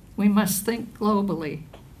did, we must think globally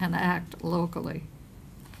and act locally.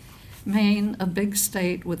 Maine, a big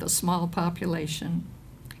state with a small population,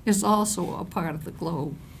 is also a part of the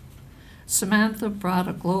globe. Samantha brought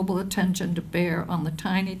a global attention to bear on the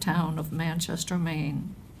tiny town of Manchester,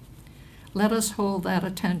 Maine. Let us hold that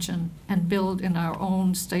attention and build in our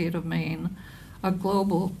own state of Maine a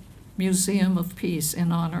global museum of peace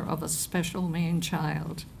in honor of a special Maine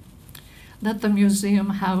child. Let the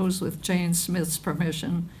museum house, with Jane Smith's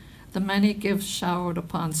permission, the many gifts showered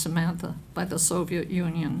upon Samantha by the Soviet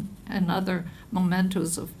Union and other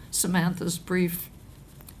mementos of Samantha's brief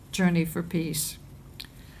journey for peace.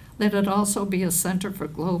 Let it also be a center for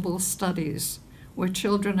global studies where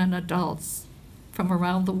children and adults from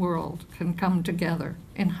around the world can come together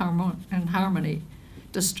in harmony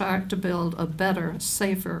to start to build a better,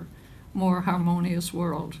 safer, more harmonious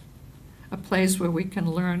world, a place where we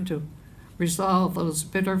can learn to resolve those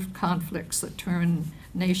bitter conflicts that turn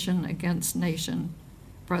nation against nation,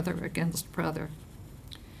 brother against brother.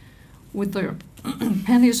 With the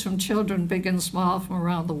pennies from children, big and small, from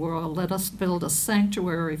around the world, let us build a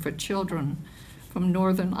sanctuary for children from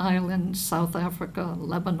Northern Ireland, South Africa,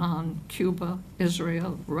 Lebanon, Cuba,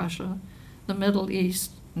 Israel, Russia, the Middle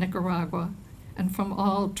East, Nicaragua, and from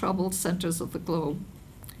all troubled centers of the globe.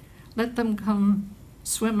 Let them come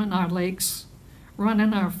swim in our lakes, run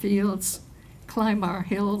in our fields, climb our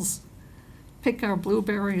hills, pick our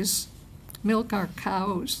blueberries, milk our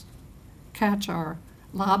cows, catch our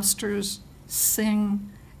lobsters, sing,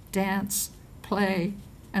 dance, play,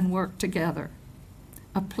 and work together.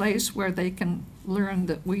 A place where they can learn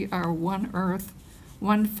that we are one earth,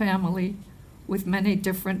 one family, with many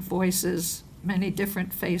different voices, many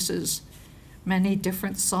different faces, many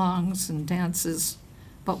different songs and dances,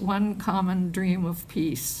 but one common dream of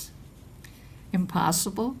peace.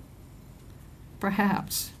 Impossible?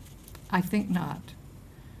 Perhaps. I think not.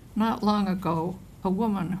 Not long ago, a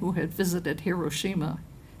woman who had visited Hiroshima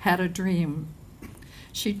had a dream.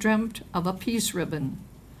 She dreamt of a peace ribbon,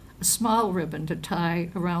 a small ribbon to tie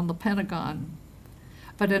around the Pentagon.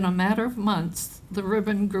 But in a matter of months, the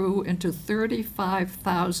ribbon grew into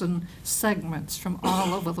 35,000 segments from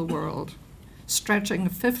all over the world, stretching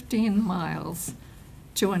 15 miles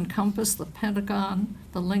to encompass the Pentagon,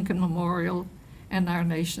 the Lincoln Memorial, and our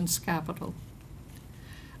nation's capital.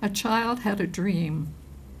 A child had a dream,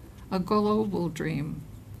 a global dream.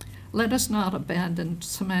 Let us not abandon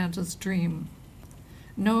Samantha's dream.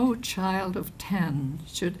 No child of 10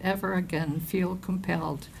 should ever again feel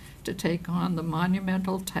compelled to take on the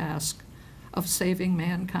monumental task of saving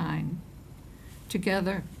mankind.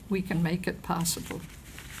 Together, we can make it possible.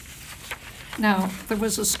 Now, there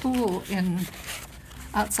was a school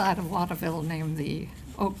outside of Waterville named the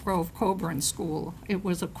Oak Grove Coburn School. It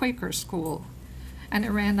was a Quaker school, and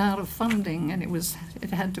it ran out of funding, and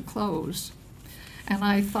it had to close. And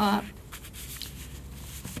I thought,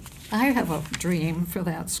 I have a dream for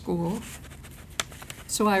that school.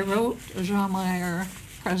 So I wrote Jean Meyer,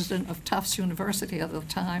 president of Tufts University at the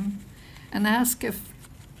time, and asked if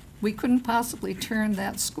we couldn't possibly turn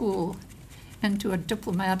that school into a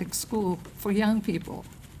diplomatic school for young people.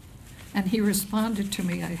 And he responded to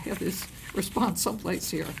me. I have his response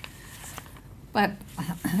someplace here. But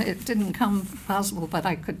it didn't come possible, but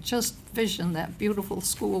I could just vision that beautiful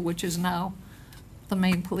school, which is now the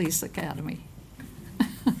Maine Police Academy.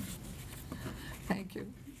 Thank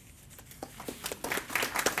you.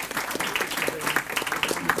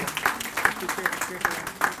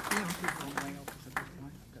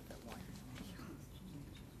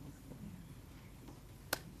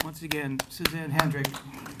 Once again, Suzanne Hendrick.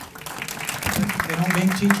 They don't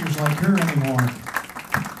make teachers like her anymore.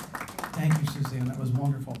 Thank you, Suzanne. That was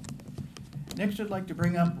wonderful. Next, I'd like to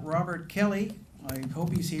bring up Robert Kelly. I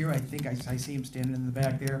hope he's here. I think I see him standing in the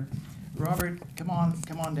back there. Robert, come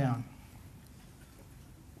on down.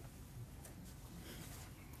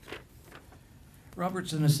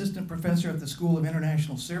 Robert's an assistant professor at the School of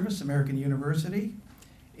International Service, American University,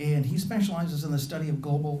 and he specializes in the study of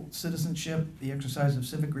global citizenship, the exercise of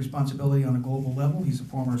civic responsibility on a global level. He's a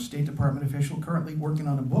former State Department official, currently working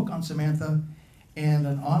on a book on Samantha and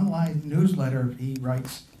an online newsletter he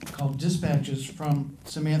writes called Dispatches from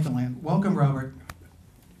Samantha Land. Welcome, Robert.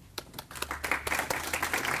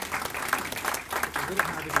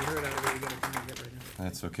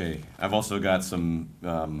 That's okay. I've also got some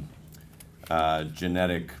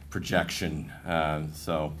genetic projection,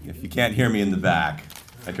 so if you can't hear me in the back,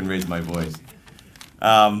 I can raise my voice.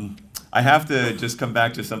 I have to just come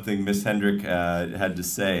back to something Miss Hendrick had to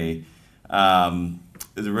say.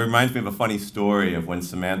 It reminds me of a funny story of when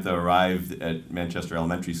Samantha arrived at Manchester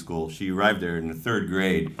Elementary School. She arrived there in the 3rd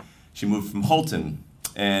grade. She moved from Holton,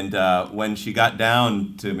 and when she got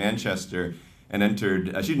down to Manchester and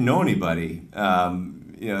entered, she didn't know anybody.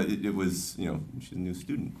 It was, she's a new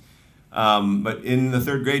student. But in the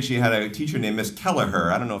 3rd grade, she had a teacher named Miss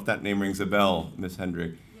Kelleher. I don't know if that name rings a bell, Miss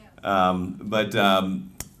Hendrick. But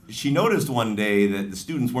she noticed one day that the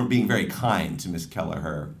students weren't being very kind to Miss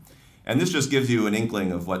Kelleher. And this just gives you an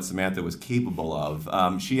inkling of what Samantha was capable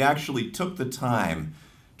of. She actually took the time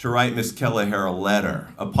to write Miss Kelleher a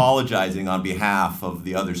letter apologizing on behalf of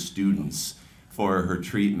the other students for her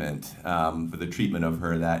treatment, for the treatment of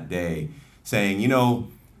her that day, saying, you know,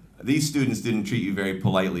 these students didn't treat you very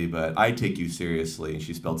politely, but I take you seriously. And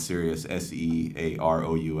she spelled serious,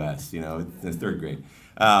 S-E-A-R-O-U-S, you know, in third grade.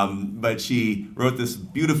 But she wrote this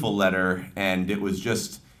beautiful letter, and it was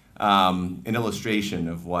just an illustration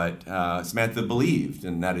of what Samantha believed,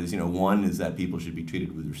 and that is, you know, one is that people should be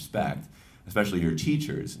treated with respect, especially her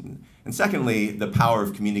teachers, and secondly, the power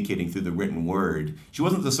of communicating through the written word. She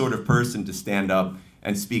wasn't the sort of person to stand up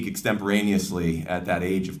and speak extemporaneously at that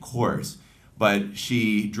age, of course, but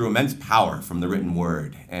she drew immense power from the written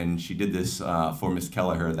word, and she did this for Miss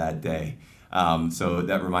Kelleher that day. So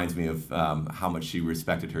that reminds me of how much she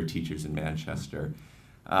respected her teachers in Manchester.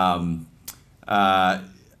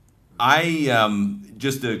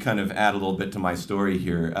 Just to kind of add a little bit to my story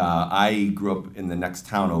here, I grew up in the next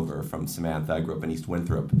town over from Samantha. I grew up in East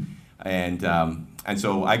Winthrop. And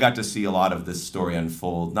so I got to see a lot of this story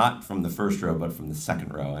unfold, not from the first row, but from the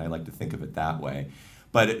second row. And I like to think of it that way.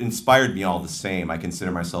 But it inspired me all the same. I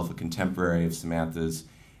consider myself a contemporary of Samantha's.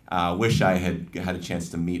 Wish I had had a chance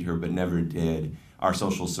to meet her, but never did. Our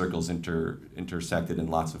social circles intersected in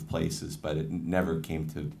lots of places, but it never came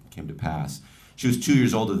to pass. She was 2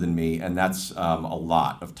 years older than me, and that's a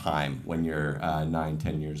lot of time when you're 9,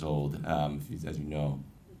 10 years old, as you know.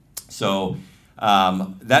 So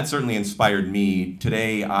that certainly inspired me.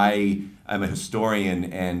 Today, I am a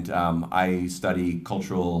historian, and I study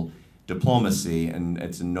cultural diplomacy, and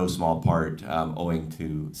it's in no small part owing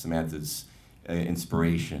to Samantha's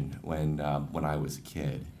inspiration when I was a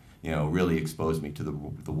kid. You know, really exposed me to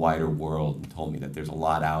the wider world and told me that there's a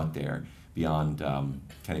lot out there beyond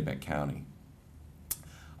Kennebec County.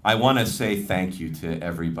 I want to say thank you to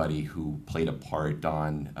everybody who played a part,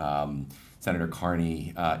 Don, Senator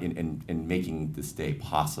Carney, in making this day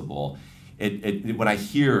possible. When I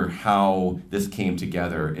hear how this came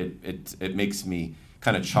together, it makes me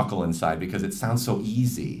kind of chuckle inside because it sounds so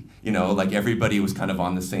easy. You know, like everybody was kind of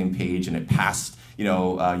on the same page and it passed, you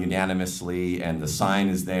know, unanimously, and the sign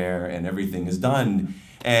is there and everything is done.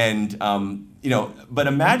 And, you know, but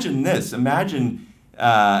imagine this, imagine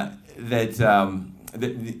a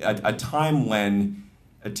time when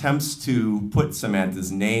attempts to put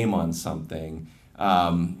Samantha's name on something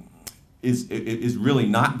is really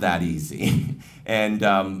not that easy. And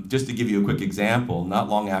just to give you a quick example, not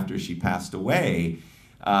long after she passed away,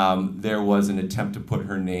 there was an attempt to put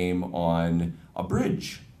her name on a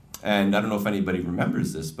bridge. And I don't know if anybody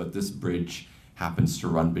remembers this, but this bridge happens to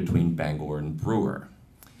run between Bangor and Brewer.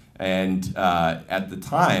 And at the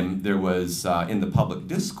time, there was, in the public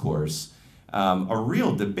discourse, a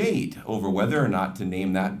real debate over whether or not to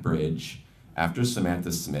name that bridge after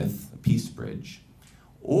Samantha Smith, a peace bridge,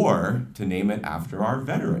 or to name it after our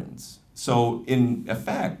veterans. So in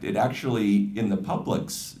effect, it actually, in the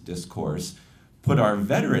public's discourse, put our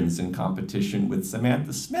veterans in competition with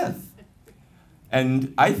Samantha Smith.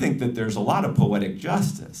 And I think that there's a lot of poetic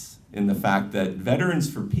justice in the fact that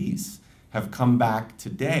Veterans for Peace have come back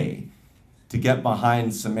today to get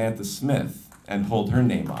behind Samantha Smith and hold her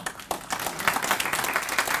name up.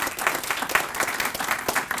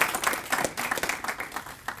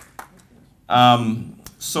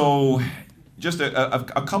 So just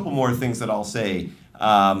a couple more things that I'll say.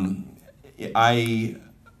 I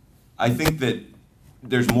think that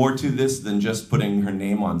there's more to this than just putting her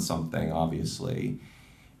name on something, obviously.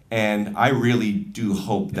 And I really do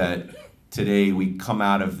hope that today we come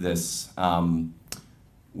out of this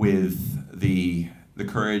with the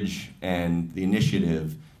courage and the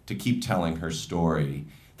initiative to keep telling her story.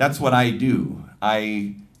 That's what I do.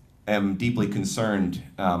 I am deeply concerned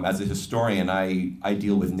as a historian. I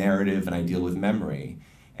deal with narrative and I deal with memory.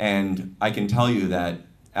 And I can tell you that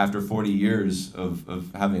after 40 years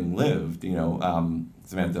of having lived, you know,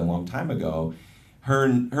 Samantha a long time ago, her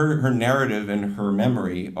narrative and her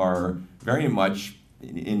memory are very much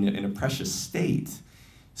in a precious state.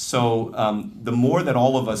 So the more that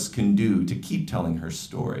all of us can do to keep telling her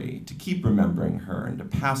story, to keep remembering her, and to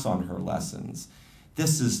pass on her lessons,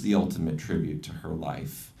 this is the ultimate tribute to her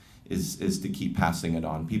life, is to keep passing it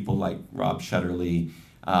on. People like Rob Shetterly,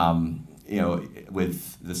 you know,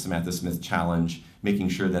 with the Samantha Smith Challenge, making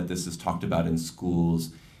sure that this is talked about in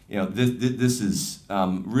schools. You know, this is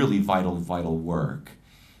really vital, vital work.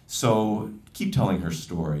 So keep telling her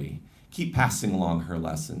story. Keep passing along her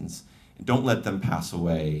lessons. Don't let them pass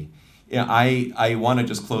away. You know, I want to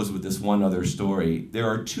just close with this one other story. There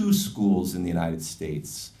are 2 schools in the United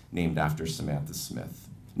States named after Samantha Smith.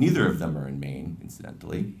 Neither of them are in Maine,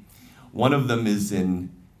 incidentally. One of them is in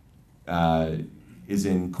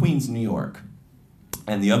Queens, New York,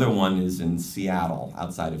 and the other one is in Seattle,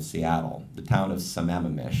 outside of Seattle, the town of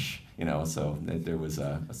Sammamish, so there was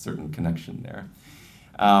a certain connection there.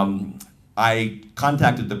 I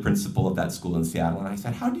contacted the principal of that school in Seattle, and I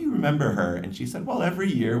said, how do you remember her? And she said, well, every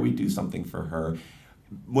year we do something for her.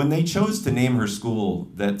 When they chose to name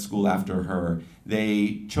that school after her,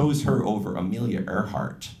 they chose her over Amelia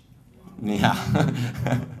Earhart. Yeah,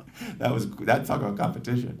 that's talk about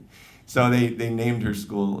competition. So they named their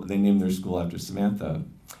school after Samantha,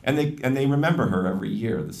 and they remember her every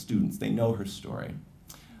year. The students, they know her story.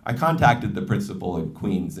 I contacted the principal in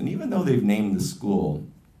Queens, and even though they've named the school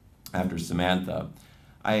after Samantha,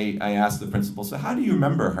 I asked the principal, so how do you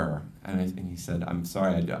remember her? And he said, I'm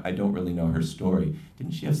sorry, I don't really know her story.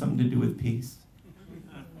 Didn't she have something to do with peace?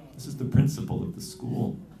 This is the principal of the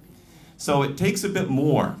school. So it takes a bit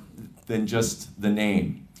more than just the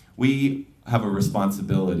name. We have a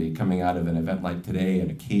responsibility coming out of an event like today, an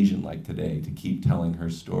occasion like today, to keep telling her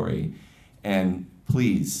story. And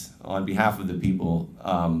please, on behalf of the people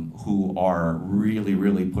who are really,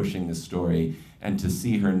 really pushing this story, and to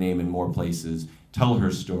see her name in more places, tell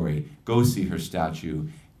her story, go see her statue,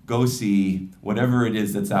 go see whatever it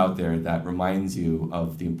is that's out there that reminds you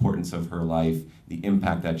of the importance of her life, the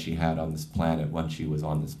impact that she had on this planet when she was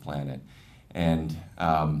on this planet. And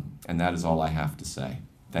that is all I have to say.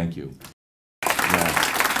 Thank you.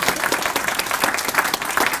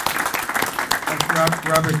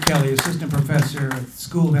 Robert Kelly, Assistant Professor at the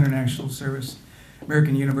School of International Service,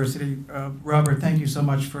 American University. Robert, thank you so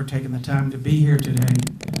much for taking the time to be here today.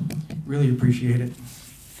 Really appreciate it.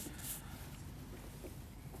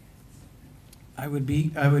 I would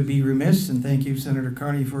be remiss, and thank you, Senator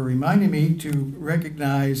Carney, for reminding me to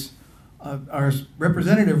recognize our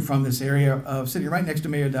representative from this area, sitting right next to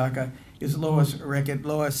me, Adaka, is Lois Reckett.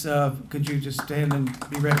 Lois, could you just stand and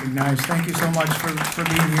be recognized? Thank you so much for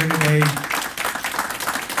being here today,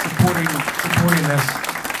 supporting this.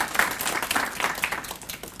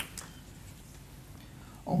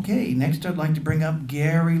 Okay, next I'd like to bring up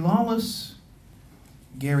Gary Lawless.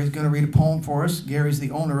 Gary's going to read a poem for us. Gary's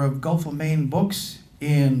the owner of Gulf of Maine Books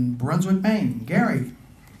in Brunswick, Maine. Gary.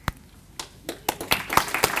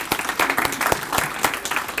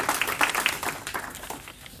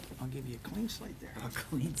 I'll give you a clean slate there. A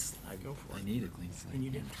clean slate. Go for it. I need a clean slate. And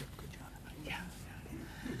you did. Good job. Yeah.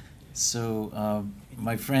 So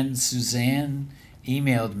my friend Suzanne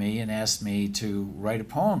emailed me and asked me to write a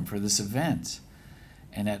poem for this event.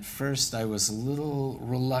 And at first I was a little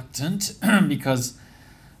reluctant because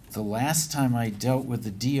the last time I dealt with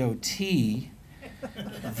the DOT,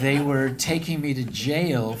 they were taking me to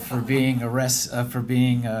jail for being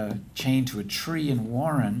chained to a tree in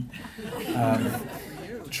Warren,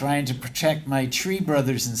 trying to protect my tree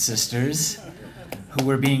brothers and sisters who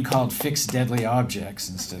were being called fixed deadly objects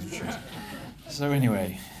instead of trees. So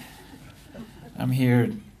anyway, I'm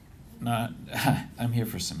here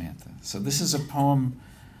for Samantha. So this is a poem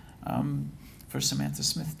for Samantha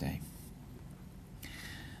Smith Day.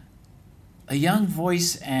 A young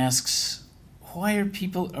voice asks, why are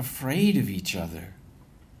people afraid of each other?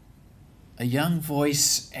 A young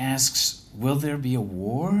voice asks, will there be a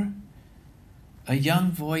war? A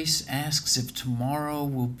young voice asks if tomorrow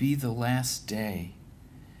will be the last day.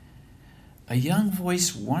 A young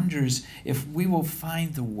voice wonders if we will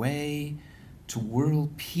find the way to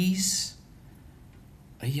world peace.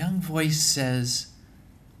 A young voice says,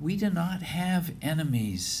 we do not have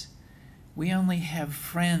enemies. We only have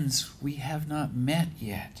friends we have not met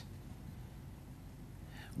yet.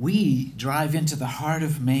 We drive into the heart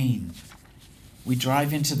of Maine. We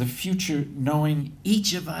drive into the future knowing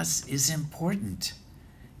each of us is important.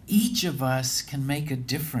 Each of us can make a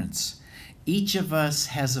difference. Each of us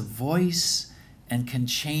has a voice and can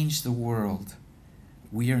change the world.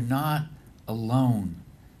 We are not alone.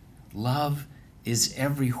 Love is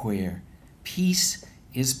everywhere. Peace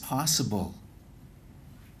is possible.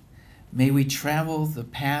 May we travel the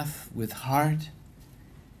path with heart.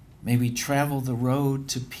 May we travel the road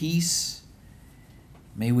to peace.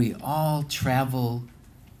 May we all travel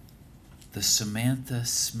the Samantha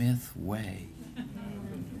Smith way.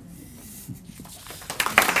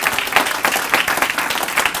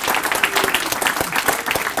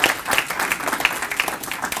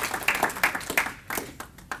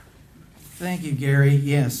 Thank you, Gary.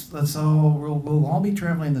 Yes, we'll all be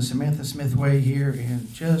traveling the Samantha Smith way here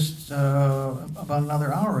in just about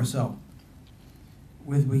another hour or so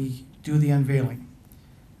when we do the unveiling.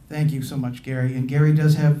 Thank you so much, Gary. And Gary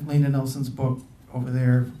does have Lena Nelson's book over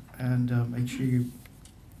there, and make sure you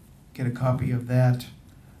get a copy of that.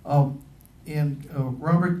 And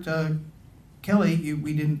Robert Kelly,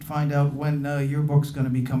 we didn't find out when your book's going to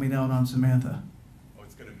be coming out on Samantha. Oh,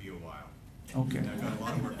 it's going to be a while. Okay. I've got a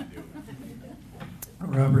lot of work to do.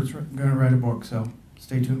 Robert's going to write a book, so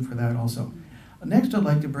stay tuned for that also. Next, I'd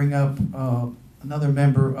like to bring up another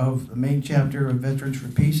member of the main chapter of Veterans for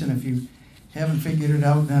Peace, and if you haven't figured it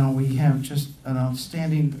out now, we have just an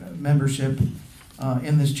outstanding membership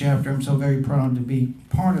in this chapter. I'm so very proud to be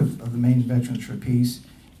part of the main Veterans for Peace.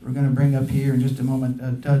 We're going to bring up here in just a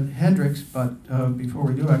moment Dud Hendricks, but before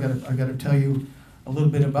we do, I got to tell you a little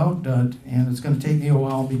bit about Dud, and it's going to take me a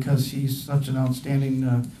while because he's such an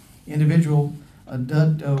outstanding individual.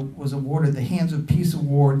 Dud was awarded the Hands of Peace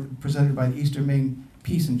Award presented by the Eastern Maine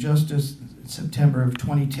Peace and Justice in September of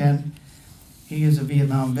 2010. He is a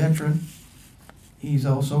Vietnam veteran. He's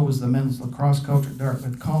also was the men's lacrosse coach at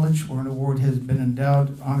Dartmouth College, where an award has been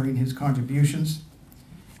endowed honoring his contributions.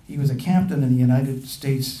 He was a captain in the United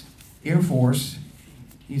States Air Force.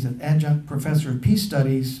 He's an adjunct professor of peace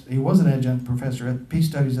studies. He was an adjunct professor of peace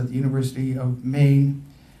studies at the University of Maine.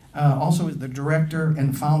 Also is the director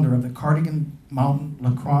and founder of the Cardigan Mountain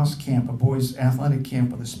Lacrosse Camp, a boys' athletic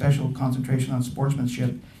camp with a special concentration on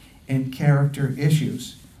sportsmanship and character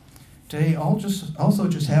issues. Today also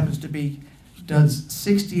just happens to be Dud's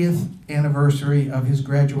 60th anniversary of his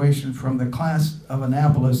graduation from the class of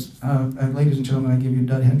Annapolis. Ladies and gentlemen, I give you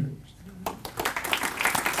Dud Hendricks.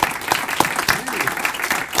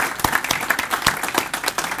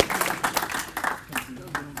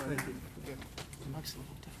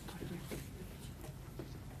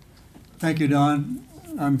 Thank you, Don.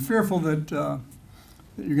 I'm fearful that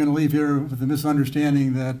you're going to leave here with the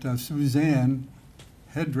misunderstanding that Suzanne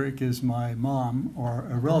Hedrick is my mom or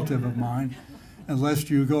a relative of mine, unless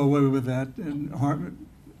you go away with that and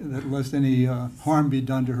lest any harm be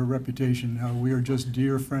done to her reputation. We are just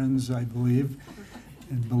dear friends, I believe,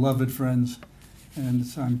 and beloved friends, and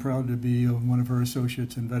so I'm proud to be one of her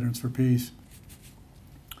associates in Veterans for Peace.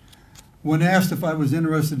 When asked if I was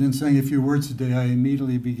interested in saying a few words today, I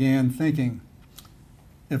immediately began thinking,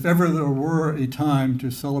 if ever there were a time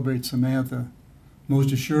to celebrate Samantha,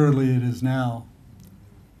 most assuredly it is now.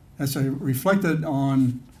 As I reflected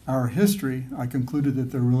on our history, I concluded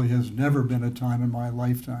that there really has never been a time in my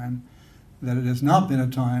lifetime that it has not been a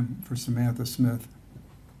time for Samantha Smith.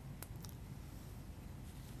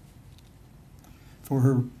 For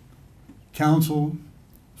her counsel,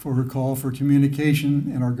 for her call for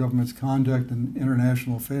communication in our government's conduct in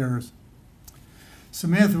international affairs.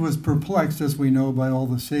 Samantha was perplexed, as we know, by all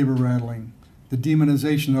the saber rattling, the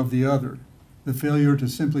demonization of the other, the failure to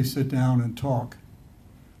simply sit down and talk.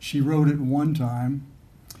 She wrote at one time,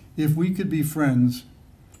 if we could be friends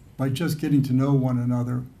by just getting to know one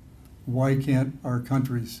another, why can't our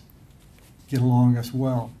countries get along as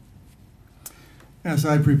well? As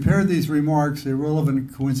I prepared these remarks, a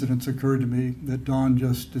relevant coincidence occurred to me that Don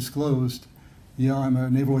just disclosed. Yeah, I'm a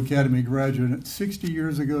Naval Academy graduate 60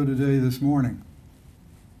 years ago today this morning.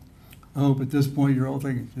 I hope at this point you're all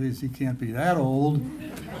thinking, geez, he can't be that old.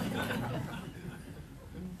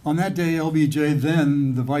 On that day, LBJ,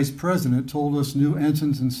 then the vice president, told us new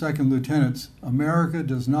ensigns and second lieutenants, America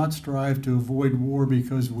does not strive to avoid war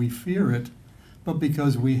because we fear it, but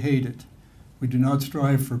because we hate it. We do not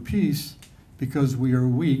strive for peace because we are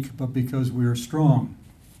weak, but because we are strong.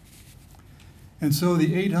 And so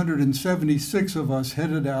the 876 of us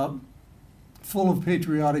headed out, full of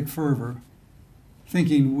patriotic fervor,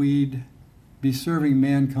 thinking we'd be serving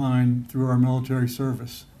mankind through our military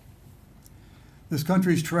service. This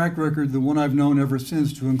country's track record, the one I've known ever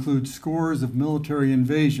since, to include scores of military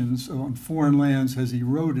invasions on foreign lands, has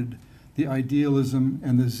eroded the idealism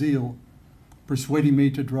and the zeal, persuading me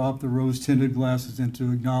to drop the rose-tinted glasses and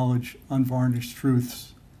to acknowledge unvarnished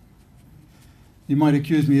truths. You might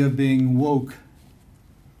accuse me of being woke,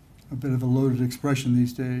 a bit of a loaded expression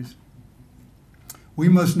these days. We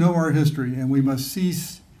must know our history, and we must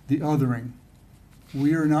cease the othering.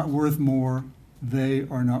 We are not worth more, they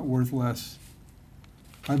are not worth less.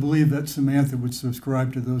 I believe that Samantha would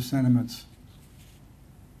subscribe to those sentiments.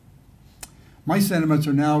 My sentiments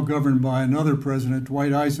are now governed by another president,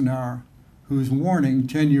 Dwight Eisenhower, whose warning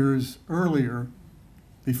 10 years earlier,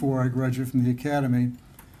 before I graduated from the academy,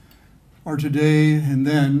 are today and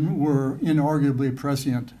then were inarguably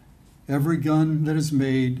prescient. Every gun that is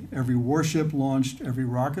made, every warship launched, every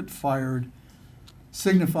rocket fired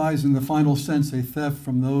signifies in the final sense a theft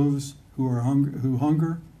from those who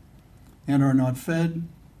hunger and are not fed,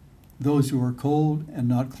 those who are cold and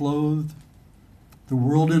not clothed. The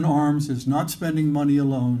world in arms is not spending money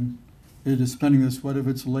alone. It is spending the sweat of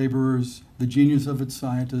its laborers, the genius of its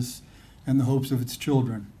scientists, and the hopes of its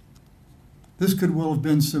children. This could well have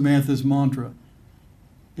been Samantha's mantra.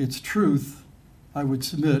 Its truth, I would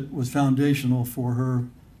submit, was foundational for her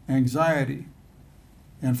anxiety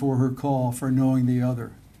and for her call for knowing the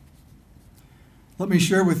other. Let me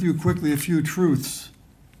share with you quickly a few truths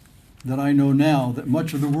that I know now that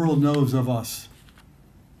much of the world knows of us.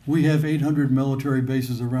 We have 800 military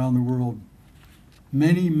bases around the world,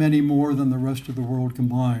 many, many more than the rest of the world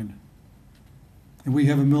combined. And we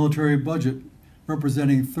have a military budget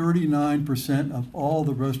representing 39% of all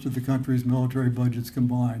the rest of the country's military budgets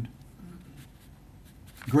combined,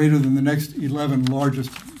 greater than the next 11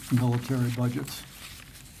 largest military budgets.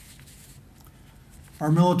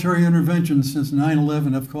 Our military interventions since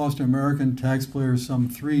 9/11 have cost American taxpayers some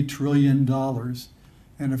 $3 trillion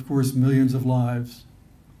and, of course, millions of lives.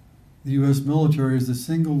 The U.S. military is the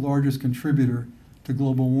single largest contributor to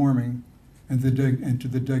global warming and to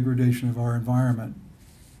the degradation of our environment.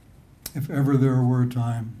 If ever there were a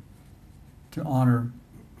time to honor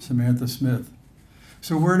Samantha Smith.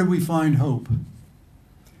 So where do we find hope?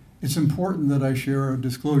 It's important that I share a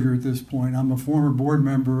disclosure at this point. I'm a former board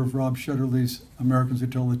member of Rob Shetterly's Americans Who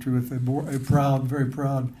Tell the Truth, a proud, very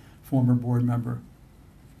proud former board member.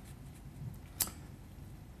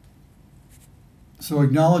 So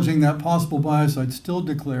acknowledging that possible bias, I'd still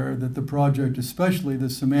declare that the project, especially the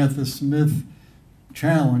Samantha Smith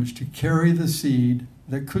challenge to carry the seed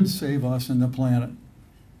that could save us and the planet.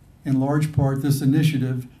 In large part, this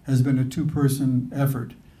initiative has been a two-person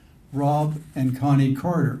effort. Rob and Connie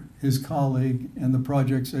Carter, his colleague and the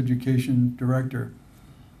project's education director.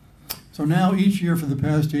 So now each year for the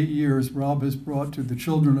past 8 years, Rob has brought to the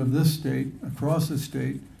children of this state, across the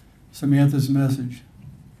state, Samantha's message.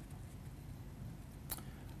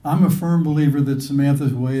 I'm a firm believer that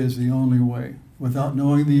Samantha's way is the only way. Without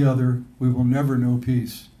knowing the other, we will never know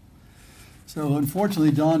peace. So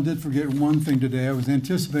unfortunately, Don did forget one thing today. I was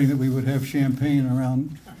anticipating that we would have champagne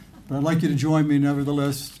around, but I'd like you to join me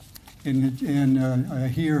nevertheless in a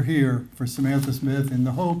hear, hear for Samantha Smith in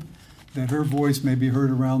the hope that her voice may be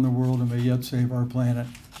heard around the world and may yet save our planet.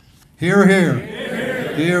 Hear, hear.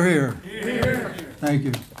 Hear, hear. Hear, hear. Thank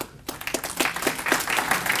you.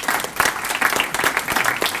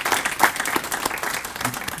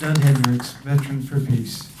 Doug Hendricks, Veterans for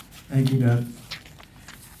Peace. Thank you, Doug.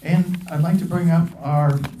 And I'd like to bring up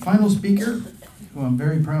our final speaker, who I'm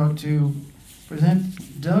very proud to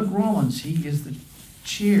present, Doug Rollins. He is the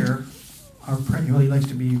chair, he likes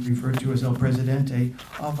to be referred to as El Presidente,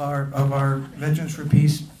 of our Veterans for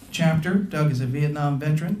Peace chapter. Doug is a Vietnam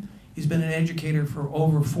veteran. He's been an educator for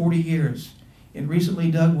over 40 years. And recently,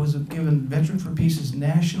 Doug was given Veterans for Peace's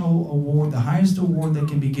national award, the highest award that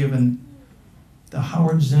can be given, the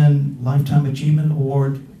Howard Zinn Lifetime Achievement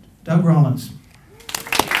Award. Doug Rollins.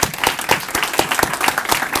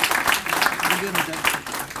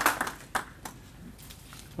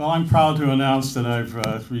 Well, I'm proud to announce that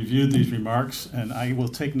I've reviewed these remarks, and I will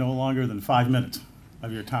take no longer than 5 minutes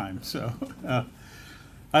of your time. So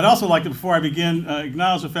I'd also like to, before I begin,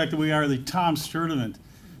 acknowledge the fact that we are the Tom Sturdivant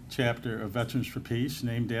chapter of Veterans for Peace,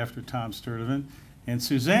 named after Tom Sturdivant. And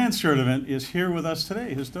Suzanne Sturdivant is here with us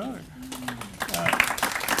today, his daughter.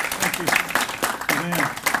 Thank you,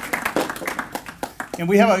 Suzanne. And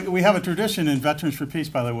we have a tradition in Veterans for Peace,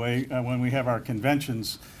 by the way, when we have our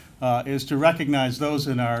conventions, is to recognize those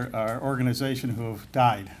in our organization who have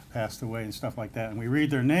died, passed away, and stuff like that. And we read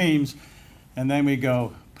their names, and then we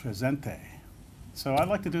go, presente. So I'd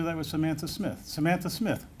like to do that with Samantha Smith. Samantha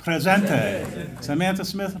Smith, presente. Samantha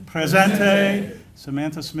Smith, presente.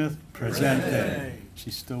 Samantha Smith, presente.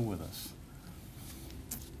 She's still with us.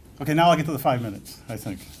 Okay, now I'll get to the 5 minutes, I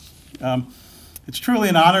think. It's truly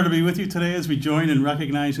an honor to be with you today as we join in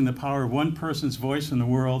recognizing the power of one person's voice in the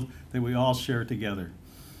world that we all share together.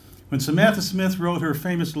 When Samantha Smith wrote her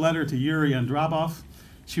famous letter to Yuri Andropov,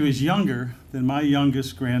 she was younger than my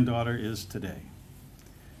youngest granddaughter is today.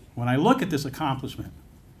 When I look at this accomplishment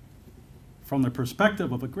from the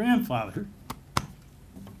perspective of a grandfather,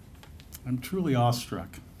 I'm truly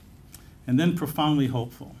awestruck and then profoundly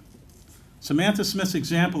hopeful. Samantha Smith's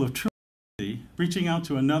example of true empathy, reaching out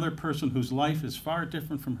to another person whose life is far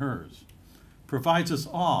different from hers, provides us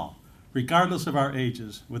all, regardless of our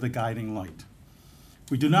ages, with a guiding light.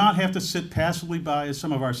 We do not have to sit passively by as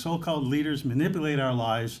some of our so-called leaders manipulate our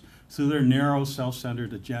lives through their narrow,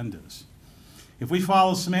 self-centered agendas. If we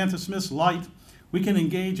follow Samantha Smith's light, we can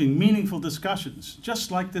engage in meaningful discussions,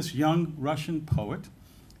 just like this young Russian poet,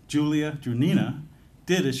 Julia Dronina,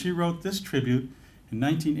 did as she wrote this tribute in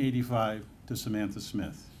 1985 to Samantha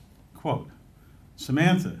Smith. Quote,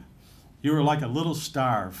 Samantha, you are like a little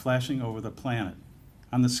star flashing over the planet,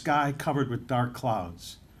 on the sky covered with dark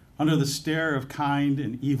clouds, under the stare of kind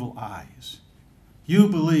and evil eyes. You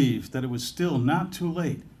believed that it was still not too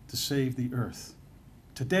late to save the earth.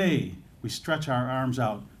 Today, we stretch our arms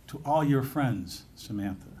out to all your friends,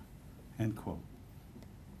 Samantha." End quote.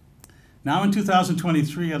 Now in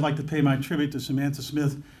 2023, I'd like to pay my tribute to Samantha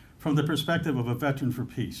Smith from the perspective of a veteran for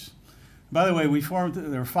peace. By the way,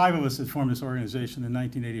 there were 5 of us that formed this organization in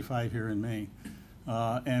 1985 here in Maine.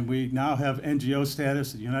 And we now have NGO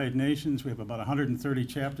status at the United Nations. We have about 130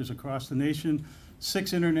 chapters across the nation,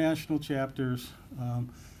 6 international chapters,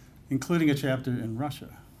 including a chapter in Russia,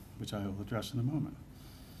 which I will address in a moment.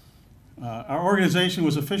 Our organization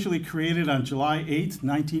was officially created on July 8,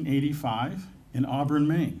 1985 in Auburn,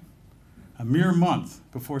 Maine, a mere month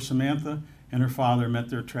before Samantha and her father met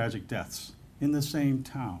their tragic deaths in the same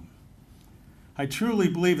town. I truly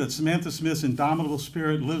believe that Samantha Smith's indomitable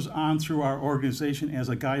spirit lives on through our organization as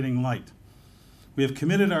a guiding light. We have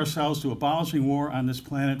committed ourselves to abolishing war on this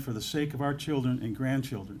planet for the sake of our children and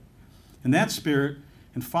grandchildren. In that spirit,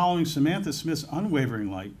 and following Samantha Smith's unwavering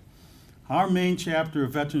light, our main chapter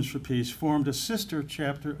of Veterans for Peace formed a sister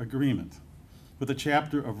chapter agreement with a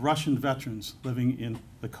chapter of Russian veterans living in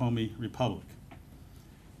the Komi Republic.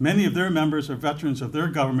 Many of their members are veterans of their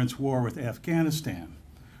government's war with Afghanistan,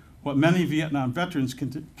 what many Vietnam veterans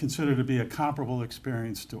consider to be a comparable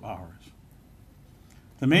experience to ours.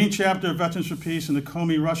 The main chapter of Veterans for Peace and the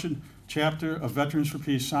Komi Russian chapter of Veterans for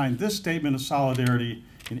Peace signed this statement of solidarity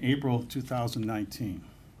in April 2019.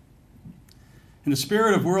 In the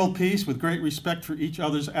spirit of world peace, with great respect for each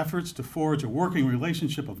other's efforts to forge a working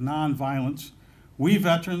relationship of nonviolence, we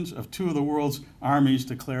veterans of 2 of the world's armies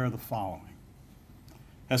declare the following.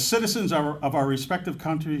 As citizens of our respective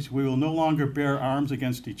countries, we will no longer bear arms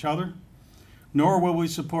against each other, nor will we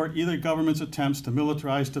support either government's attempts to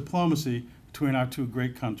militarize diplomacy between our 2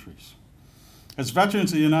 great countries. As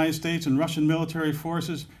veterans of the United States and Russian military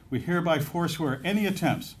forces, we hereby forswear any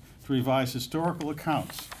attempts to revise historical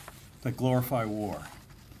accounts that glorify war.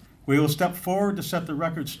 We will step forward to set the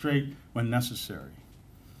record straight when necessary.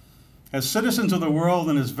 As citizens of the world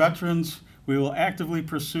and as veterans, we will actively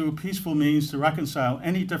pursue peaceful means to reconcile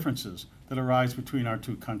any differences that arise between our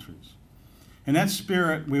 2 countries. In that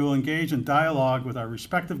spirit, we will engage in dialogue with our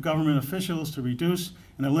respective government officials to reduce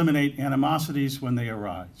and eliminate animosities when they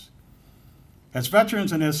arise. As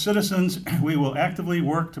veterans and as citizens, we will actively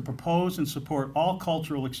work to propose and support all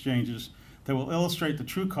cultural exchanges that will illustrate the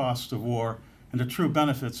true costs of war and the true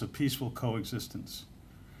benefits of peaceful coexistence.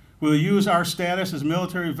 We will use our status as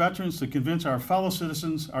military veterans to convince our fellow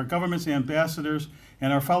citizens, our government's ambassadors,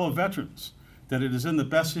 and our fellow veterans that it is in the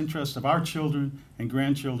best interest of our children and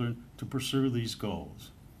grandchildren to pursue these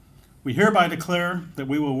goals. We hereby declare that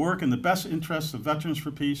we will work in the best interests of Veterans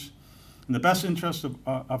for Peace, in the best interest of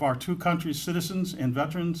our 2 countries' citizens and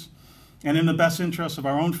veterans, and in the best interest of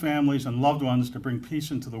our own families and loved ones to bring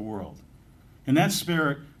peace into the world. In that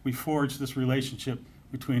spirit, we forged this relationship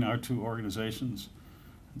between our 2 organizations,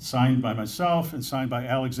 signed by myself and signed by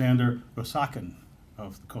Alexander Rosakin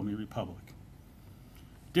of the Komi Republic.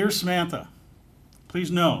 Dear Samantha, please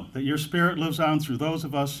know that your spirit lives on through those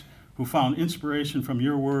of us who found inspiration from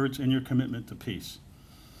your words and your commitment to peace.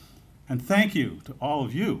 And thank you to all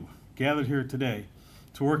of you gathered here today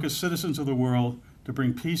to work as citizens of the world to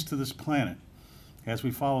bring peace to this planet as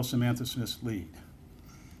we follow Samantha Smith's lead.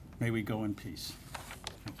 May we go in peace.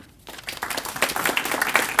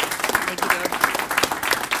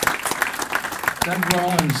 Doug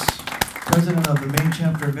Rollins, president of the Maine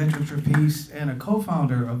chapter of Veterans for Peace and a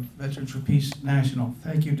co-founder of Veterans for Peace National.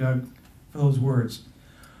 Thank you, Doug, for those words.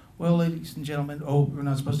 Well, ladies and gentlemen, we're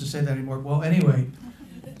not supposed to say that anymore. Well, anyway.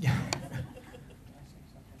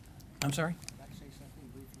 I'm sorry?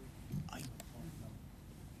 I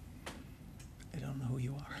don't know who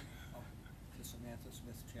you are. The Samantha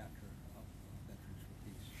Smith chapter of Veterans for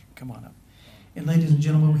Peace. Come on up. And ladies and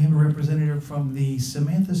gentlemen, we have a representative from the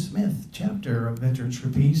Samantha Smith chapter of Veterans for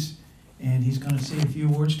Peace, and he's going to say a few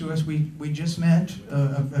words to us. We just met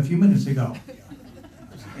a few minutes ago,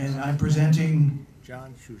 and I'm presenting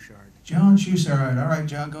John Schuchard. John Schuchard. All right,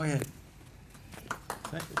 John, go ahead.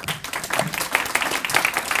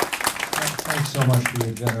 Thanks so much for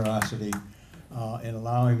your generosity in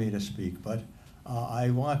allowing me to speak. But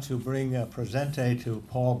I want to bring a presente to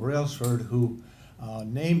Paul Brailsford, who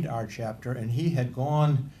named our chapter, and he had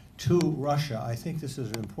gone to Russia. I think this is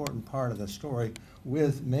an important part of the story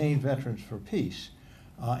with Maine Veterans for Peace.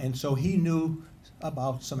 And so he knew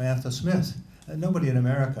about Samantha Smith. Nobody in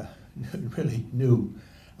America really knew.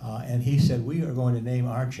 And he said, we are going to name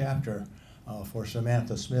our chapter for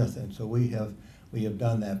Samantha Smith. And so we have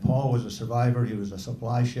done that. Paul was a survivor. He was a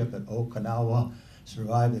supply ship at Okinawa,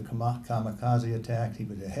 survived the kamikaze attack. He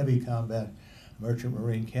was a heavy combat merchant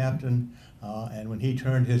marine captain, and when he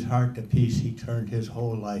turned his heart to peace, he turned his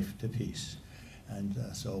whole life to peace. And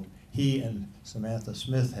so he and Samantha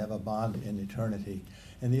Smith have a bond in eternity.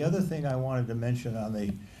 And the other thing I wanted to mention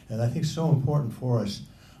and I think so important for us,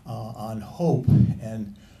 on hope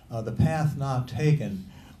and the path not taken,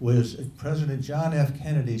 was President John F.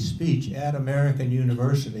 Kennedy's speech at American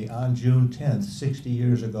University on June 10th, 60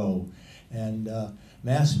 years ago. And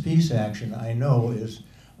Mass Peace Action, I know, is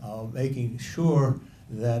making sure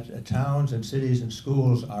that towns and cities and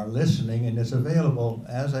schools are listening, and it's available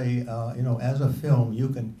as a film. You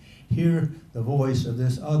can hear the voice of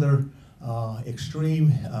this other extreme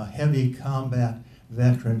heavy combat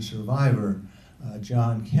veteran survivor,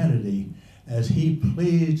 John Kennedy, as he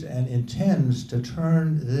pleads and intends to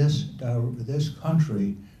turn this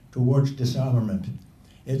country towards disarmament.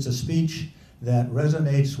 It's a speech that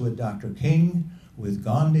resonates with Dr. King, with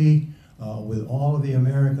Gandhi, with all of the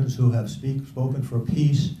Americans who have spoken for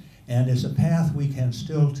peace, and it's a path we can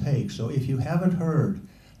still take. So if you haven't heard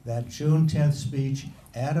that June 10th speech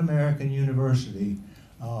at American University,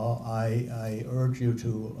 I urge you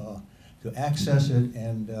to access it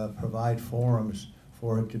and provide forums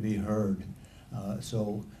for it to be heard.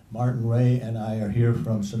 So Martin Ray and I are here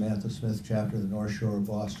from Samantha Smith chapter of the North Shore of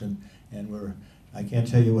Boston, and I can't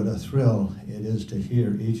tell you what a thrill it is to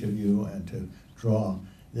hear each of you and to draw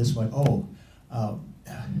this one. I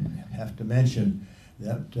have to mention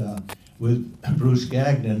that with Bruce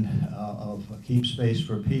Gagnon of Keep Space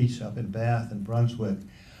for Peace up in Bath and Brunswick,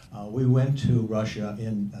 we went to Russia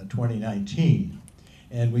in 2019,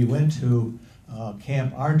 and we went to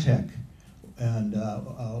Camp Artek, and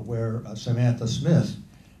where Samantha Smith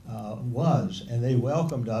was, and they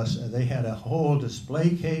welcomed us. And they had a whole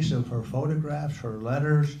display case of her photographs, her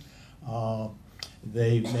letters.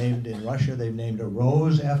 They've named in Russia, they've named a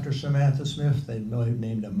rose after Samantha Smith. They've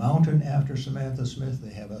named a mountain after Samantha Smith.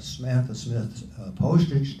 They have a Samantha Smith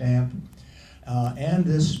postage stamp. And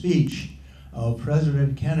this speech of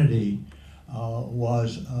President Kennedy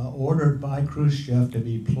was ordered by Khrushchev to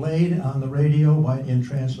be played on the radio in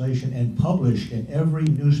translation and published in every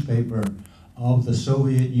newspaper of the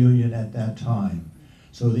Soviet Union at that time.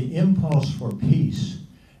 So the impulse for peace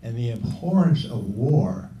and the abhorrence of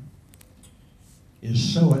war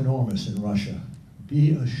is so enormous in Russia.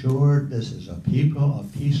 Be assured this is a people, a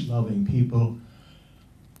peace-loving people,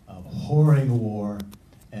 abhorring war,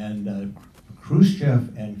 and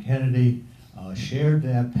Khrushchev and Kennedy shared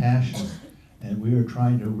that passion, and we were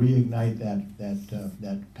trying to reignite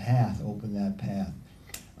that path, open that path.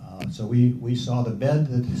 So we saw the bed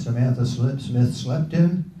that Samantha Smith slept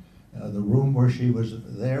in, the room where she was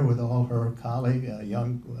there with all her colleague,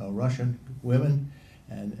 young Russian women,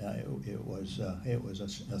 and it was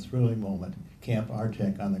a thrilling moment. Camp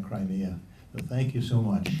Artek on the Crimea. So thank you so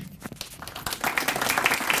much.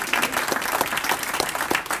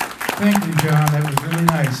 Thank you, John. That was really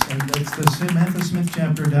nice. And it's the Samantha Smith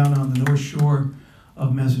chapter down on the North Shore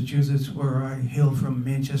of Massachusetts, where I hail from,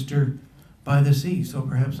 Manchester by the sea. So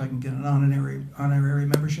perhaps I can get an honorary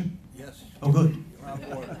membership? Yes. Oh, good. You're on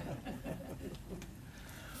board.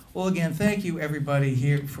 Well, again, thank you, everybody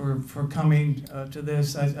here for coming to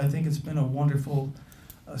this. I think it's been a wonderful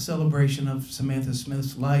celebration of Samantha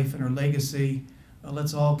Smith's life and her legacy.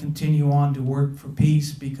 Let's all continue on to work for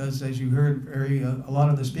peace, because as you heard a lot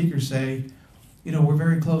of the speakers say, we're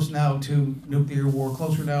very close now to nuclear war,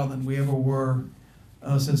 closer now than we ever were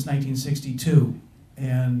since 1962.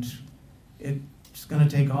 And it's going to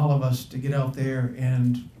take all of us to get out there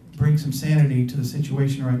and bring some sanity to the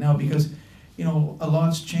situation right now, because a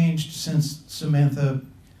lot's changed since Samantha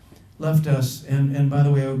left us. And by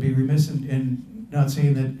the way, I would be remiss in not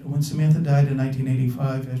saying that when Samantha died in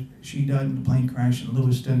 1985, she died in a plane crash in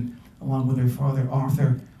Lewiston, along with her father,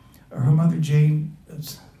 Arthur. Her mother, Jane,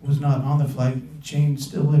 was not on the flight. Jane's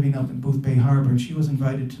still living up in Booth Bay Harbor, and she was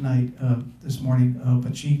invited tonight, this morning,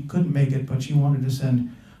 but she couldn't make it, but she wanted to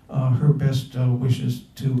send her best wishes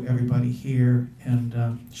to everybody here,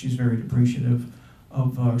 and she's very appreciative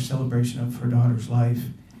of our celebration of her daughter's life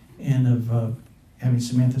and of having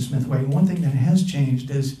Samantha Smith away. One thing that has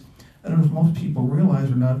changed is, I don't know if most people realize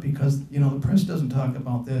or not, because the press doesn't talk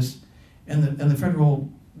about this, and the federal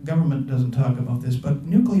government doesn't talk about this, but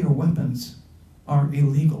nuclear weapons are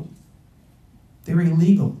illegal. They're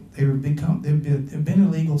illegal. They've been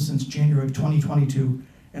illegal since January of 2022,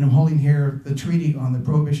 and I'm holding here the treaty on the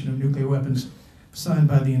prohibition of nuclear weapons signed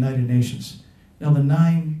by the United Nations. Now, the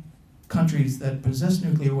 9 countries that possess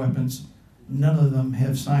nuclear weapons, none of them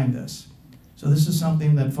have signed this. So this is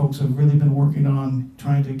something that folks have really been working on,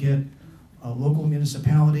 trying to get local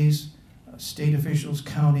municipalities, state officials,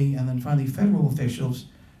 county, and then finally federal officials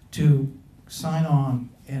to sign on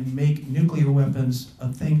and make nuclear weapons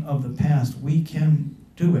a thing of the past. We can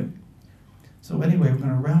do it. So anyway, we're going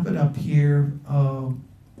to wrap it up here.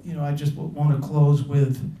 I just want to close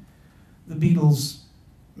with the Beatles.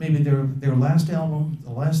 Maybe their last album,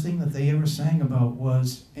 the last thing that they ever sang about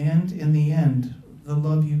was, and in the end, the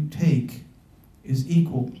love you take is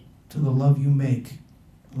equal to the love you make.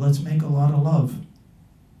 Let's make a lot of love.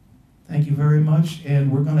 Thank you very much,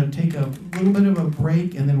 and we're going to take a little bit of a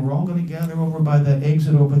break, and then we're all going to gather over by the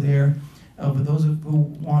exit over there. For those who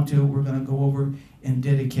want to, we're going to go over and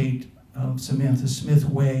dedicate Samantha Smith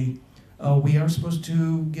Way. We are supposed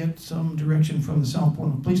to get some direction from the South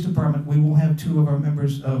Portland Police Department. We will have 2 of our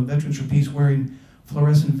members of Veterans for Peace wearing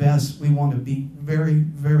fluorescent vests. We want to be very,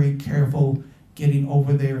 very careful getting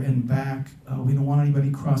over there and back. We don't want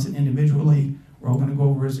anybody crossing individually. We're all going to go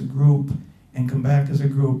over as a group and come back as a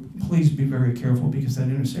group. Please be very careful because that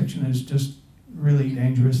intersection is just really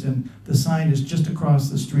dangerous. And the sign is just across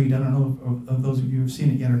the street. I don't know if those of you have seen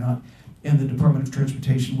it yet or not. And the Department of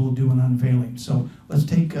Transportation will do an unveiling. So let's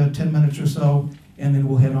take 10 minutes or so, and then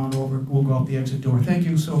we'll head on over. We'll go out the exit door. Thank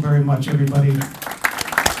you so very much, everybody. All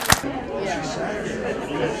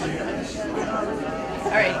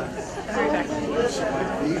right. I'll be back.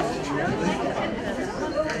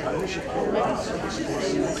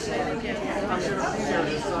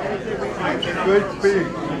 Good speech.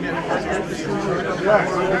 Yeah, good to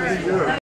see you.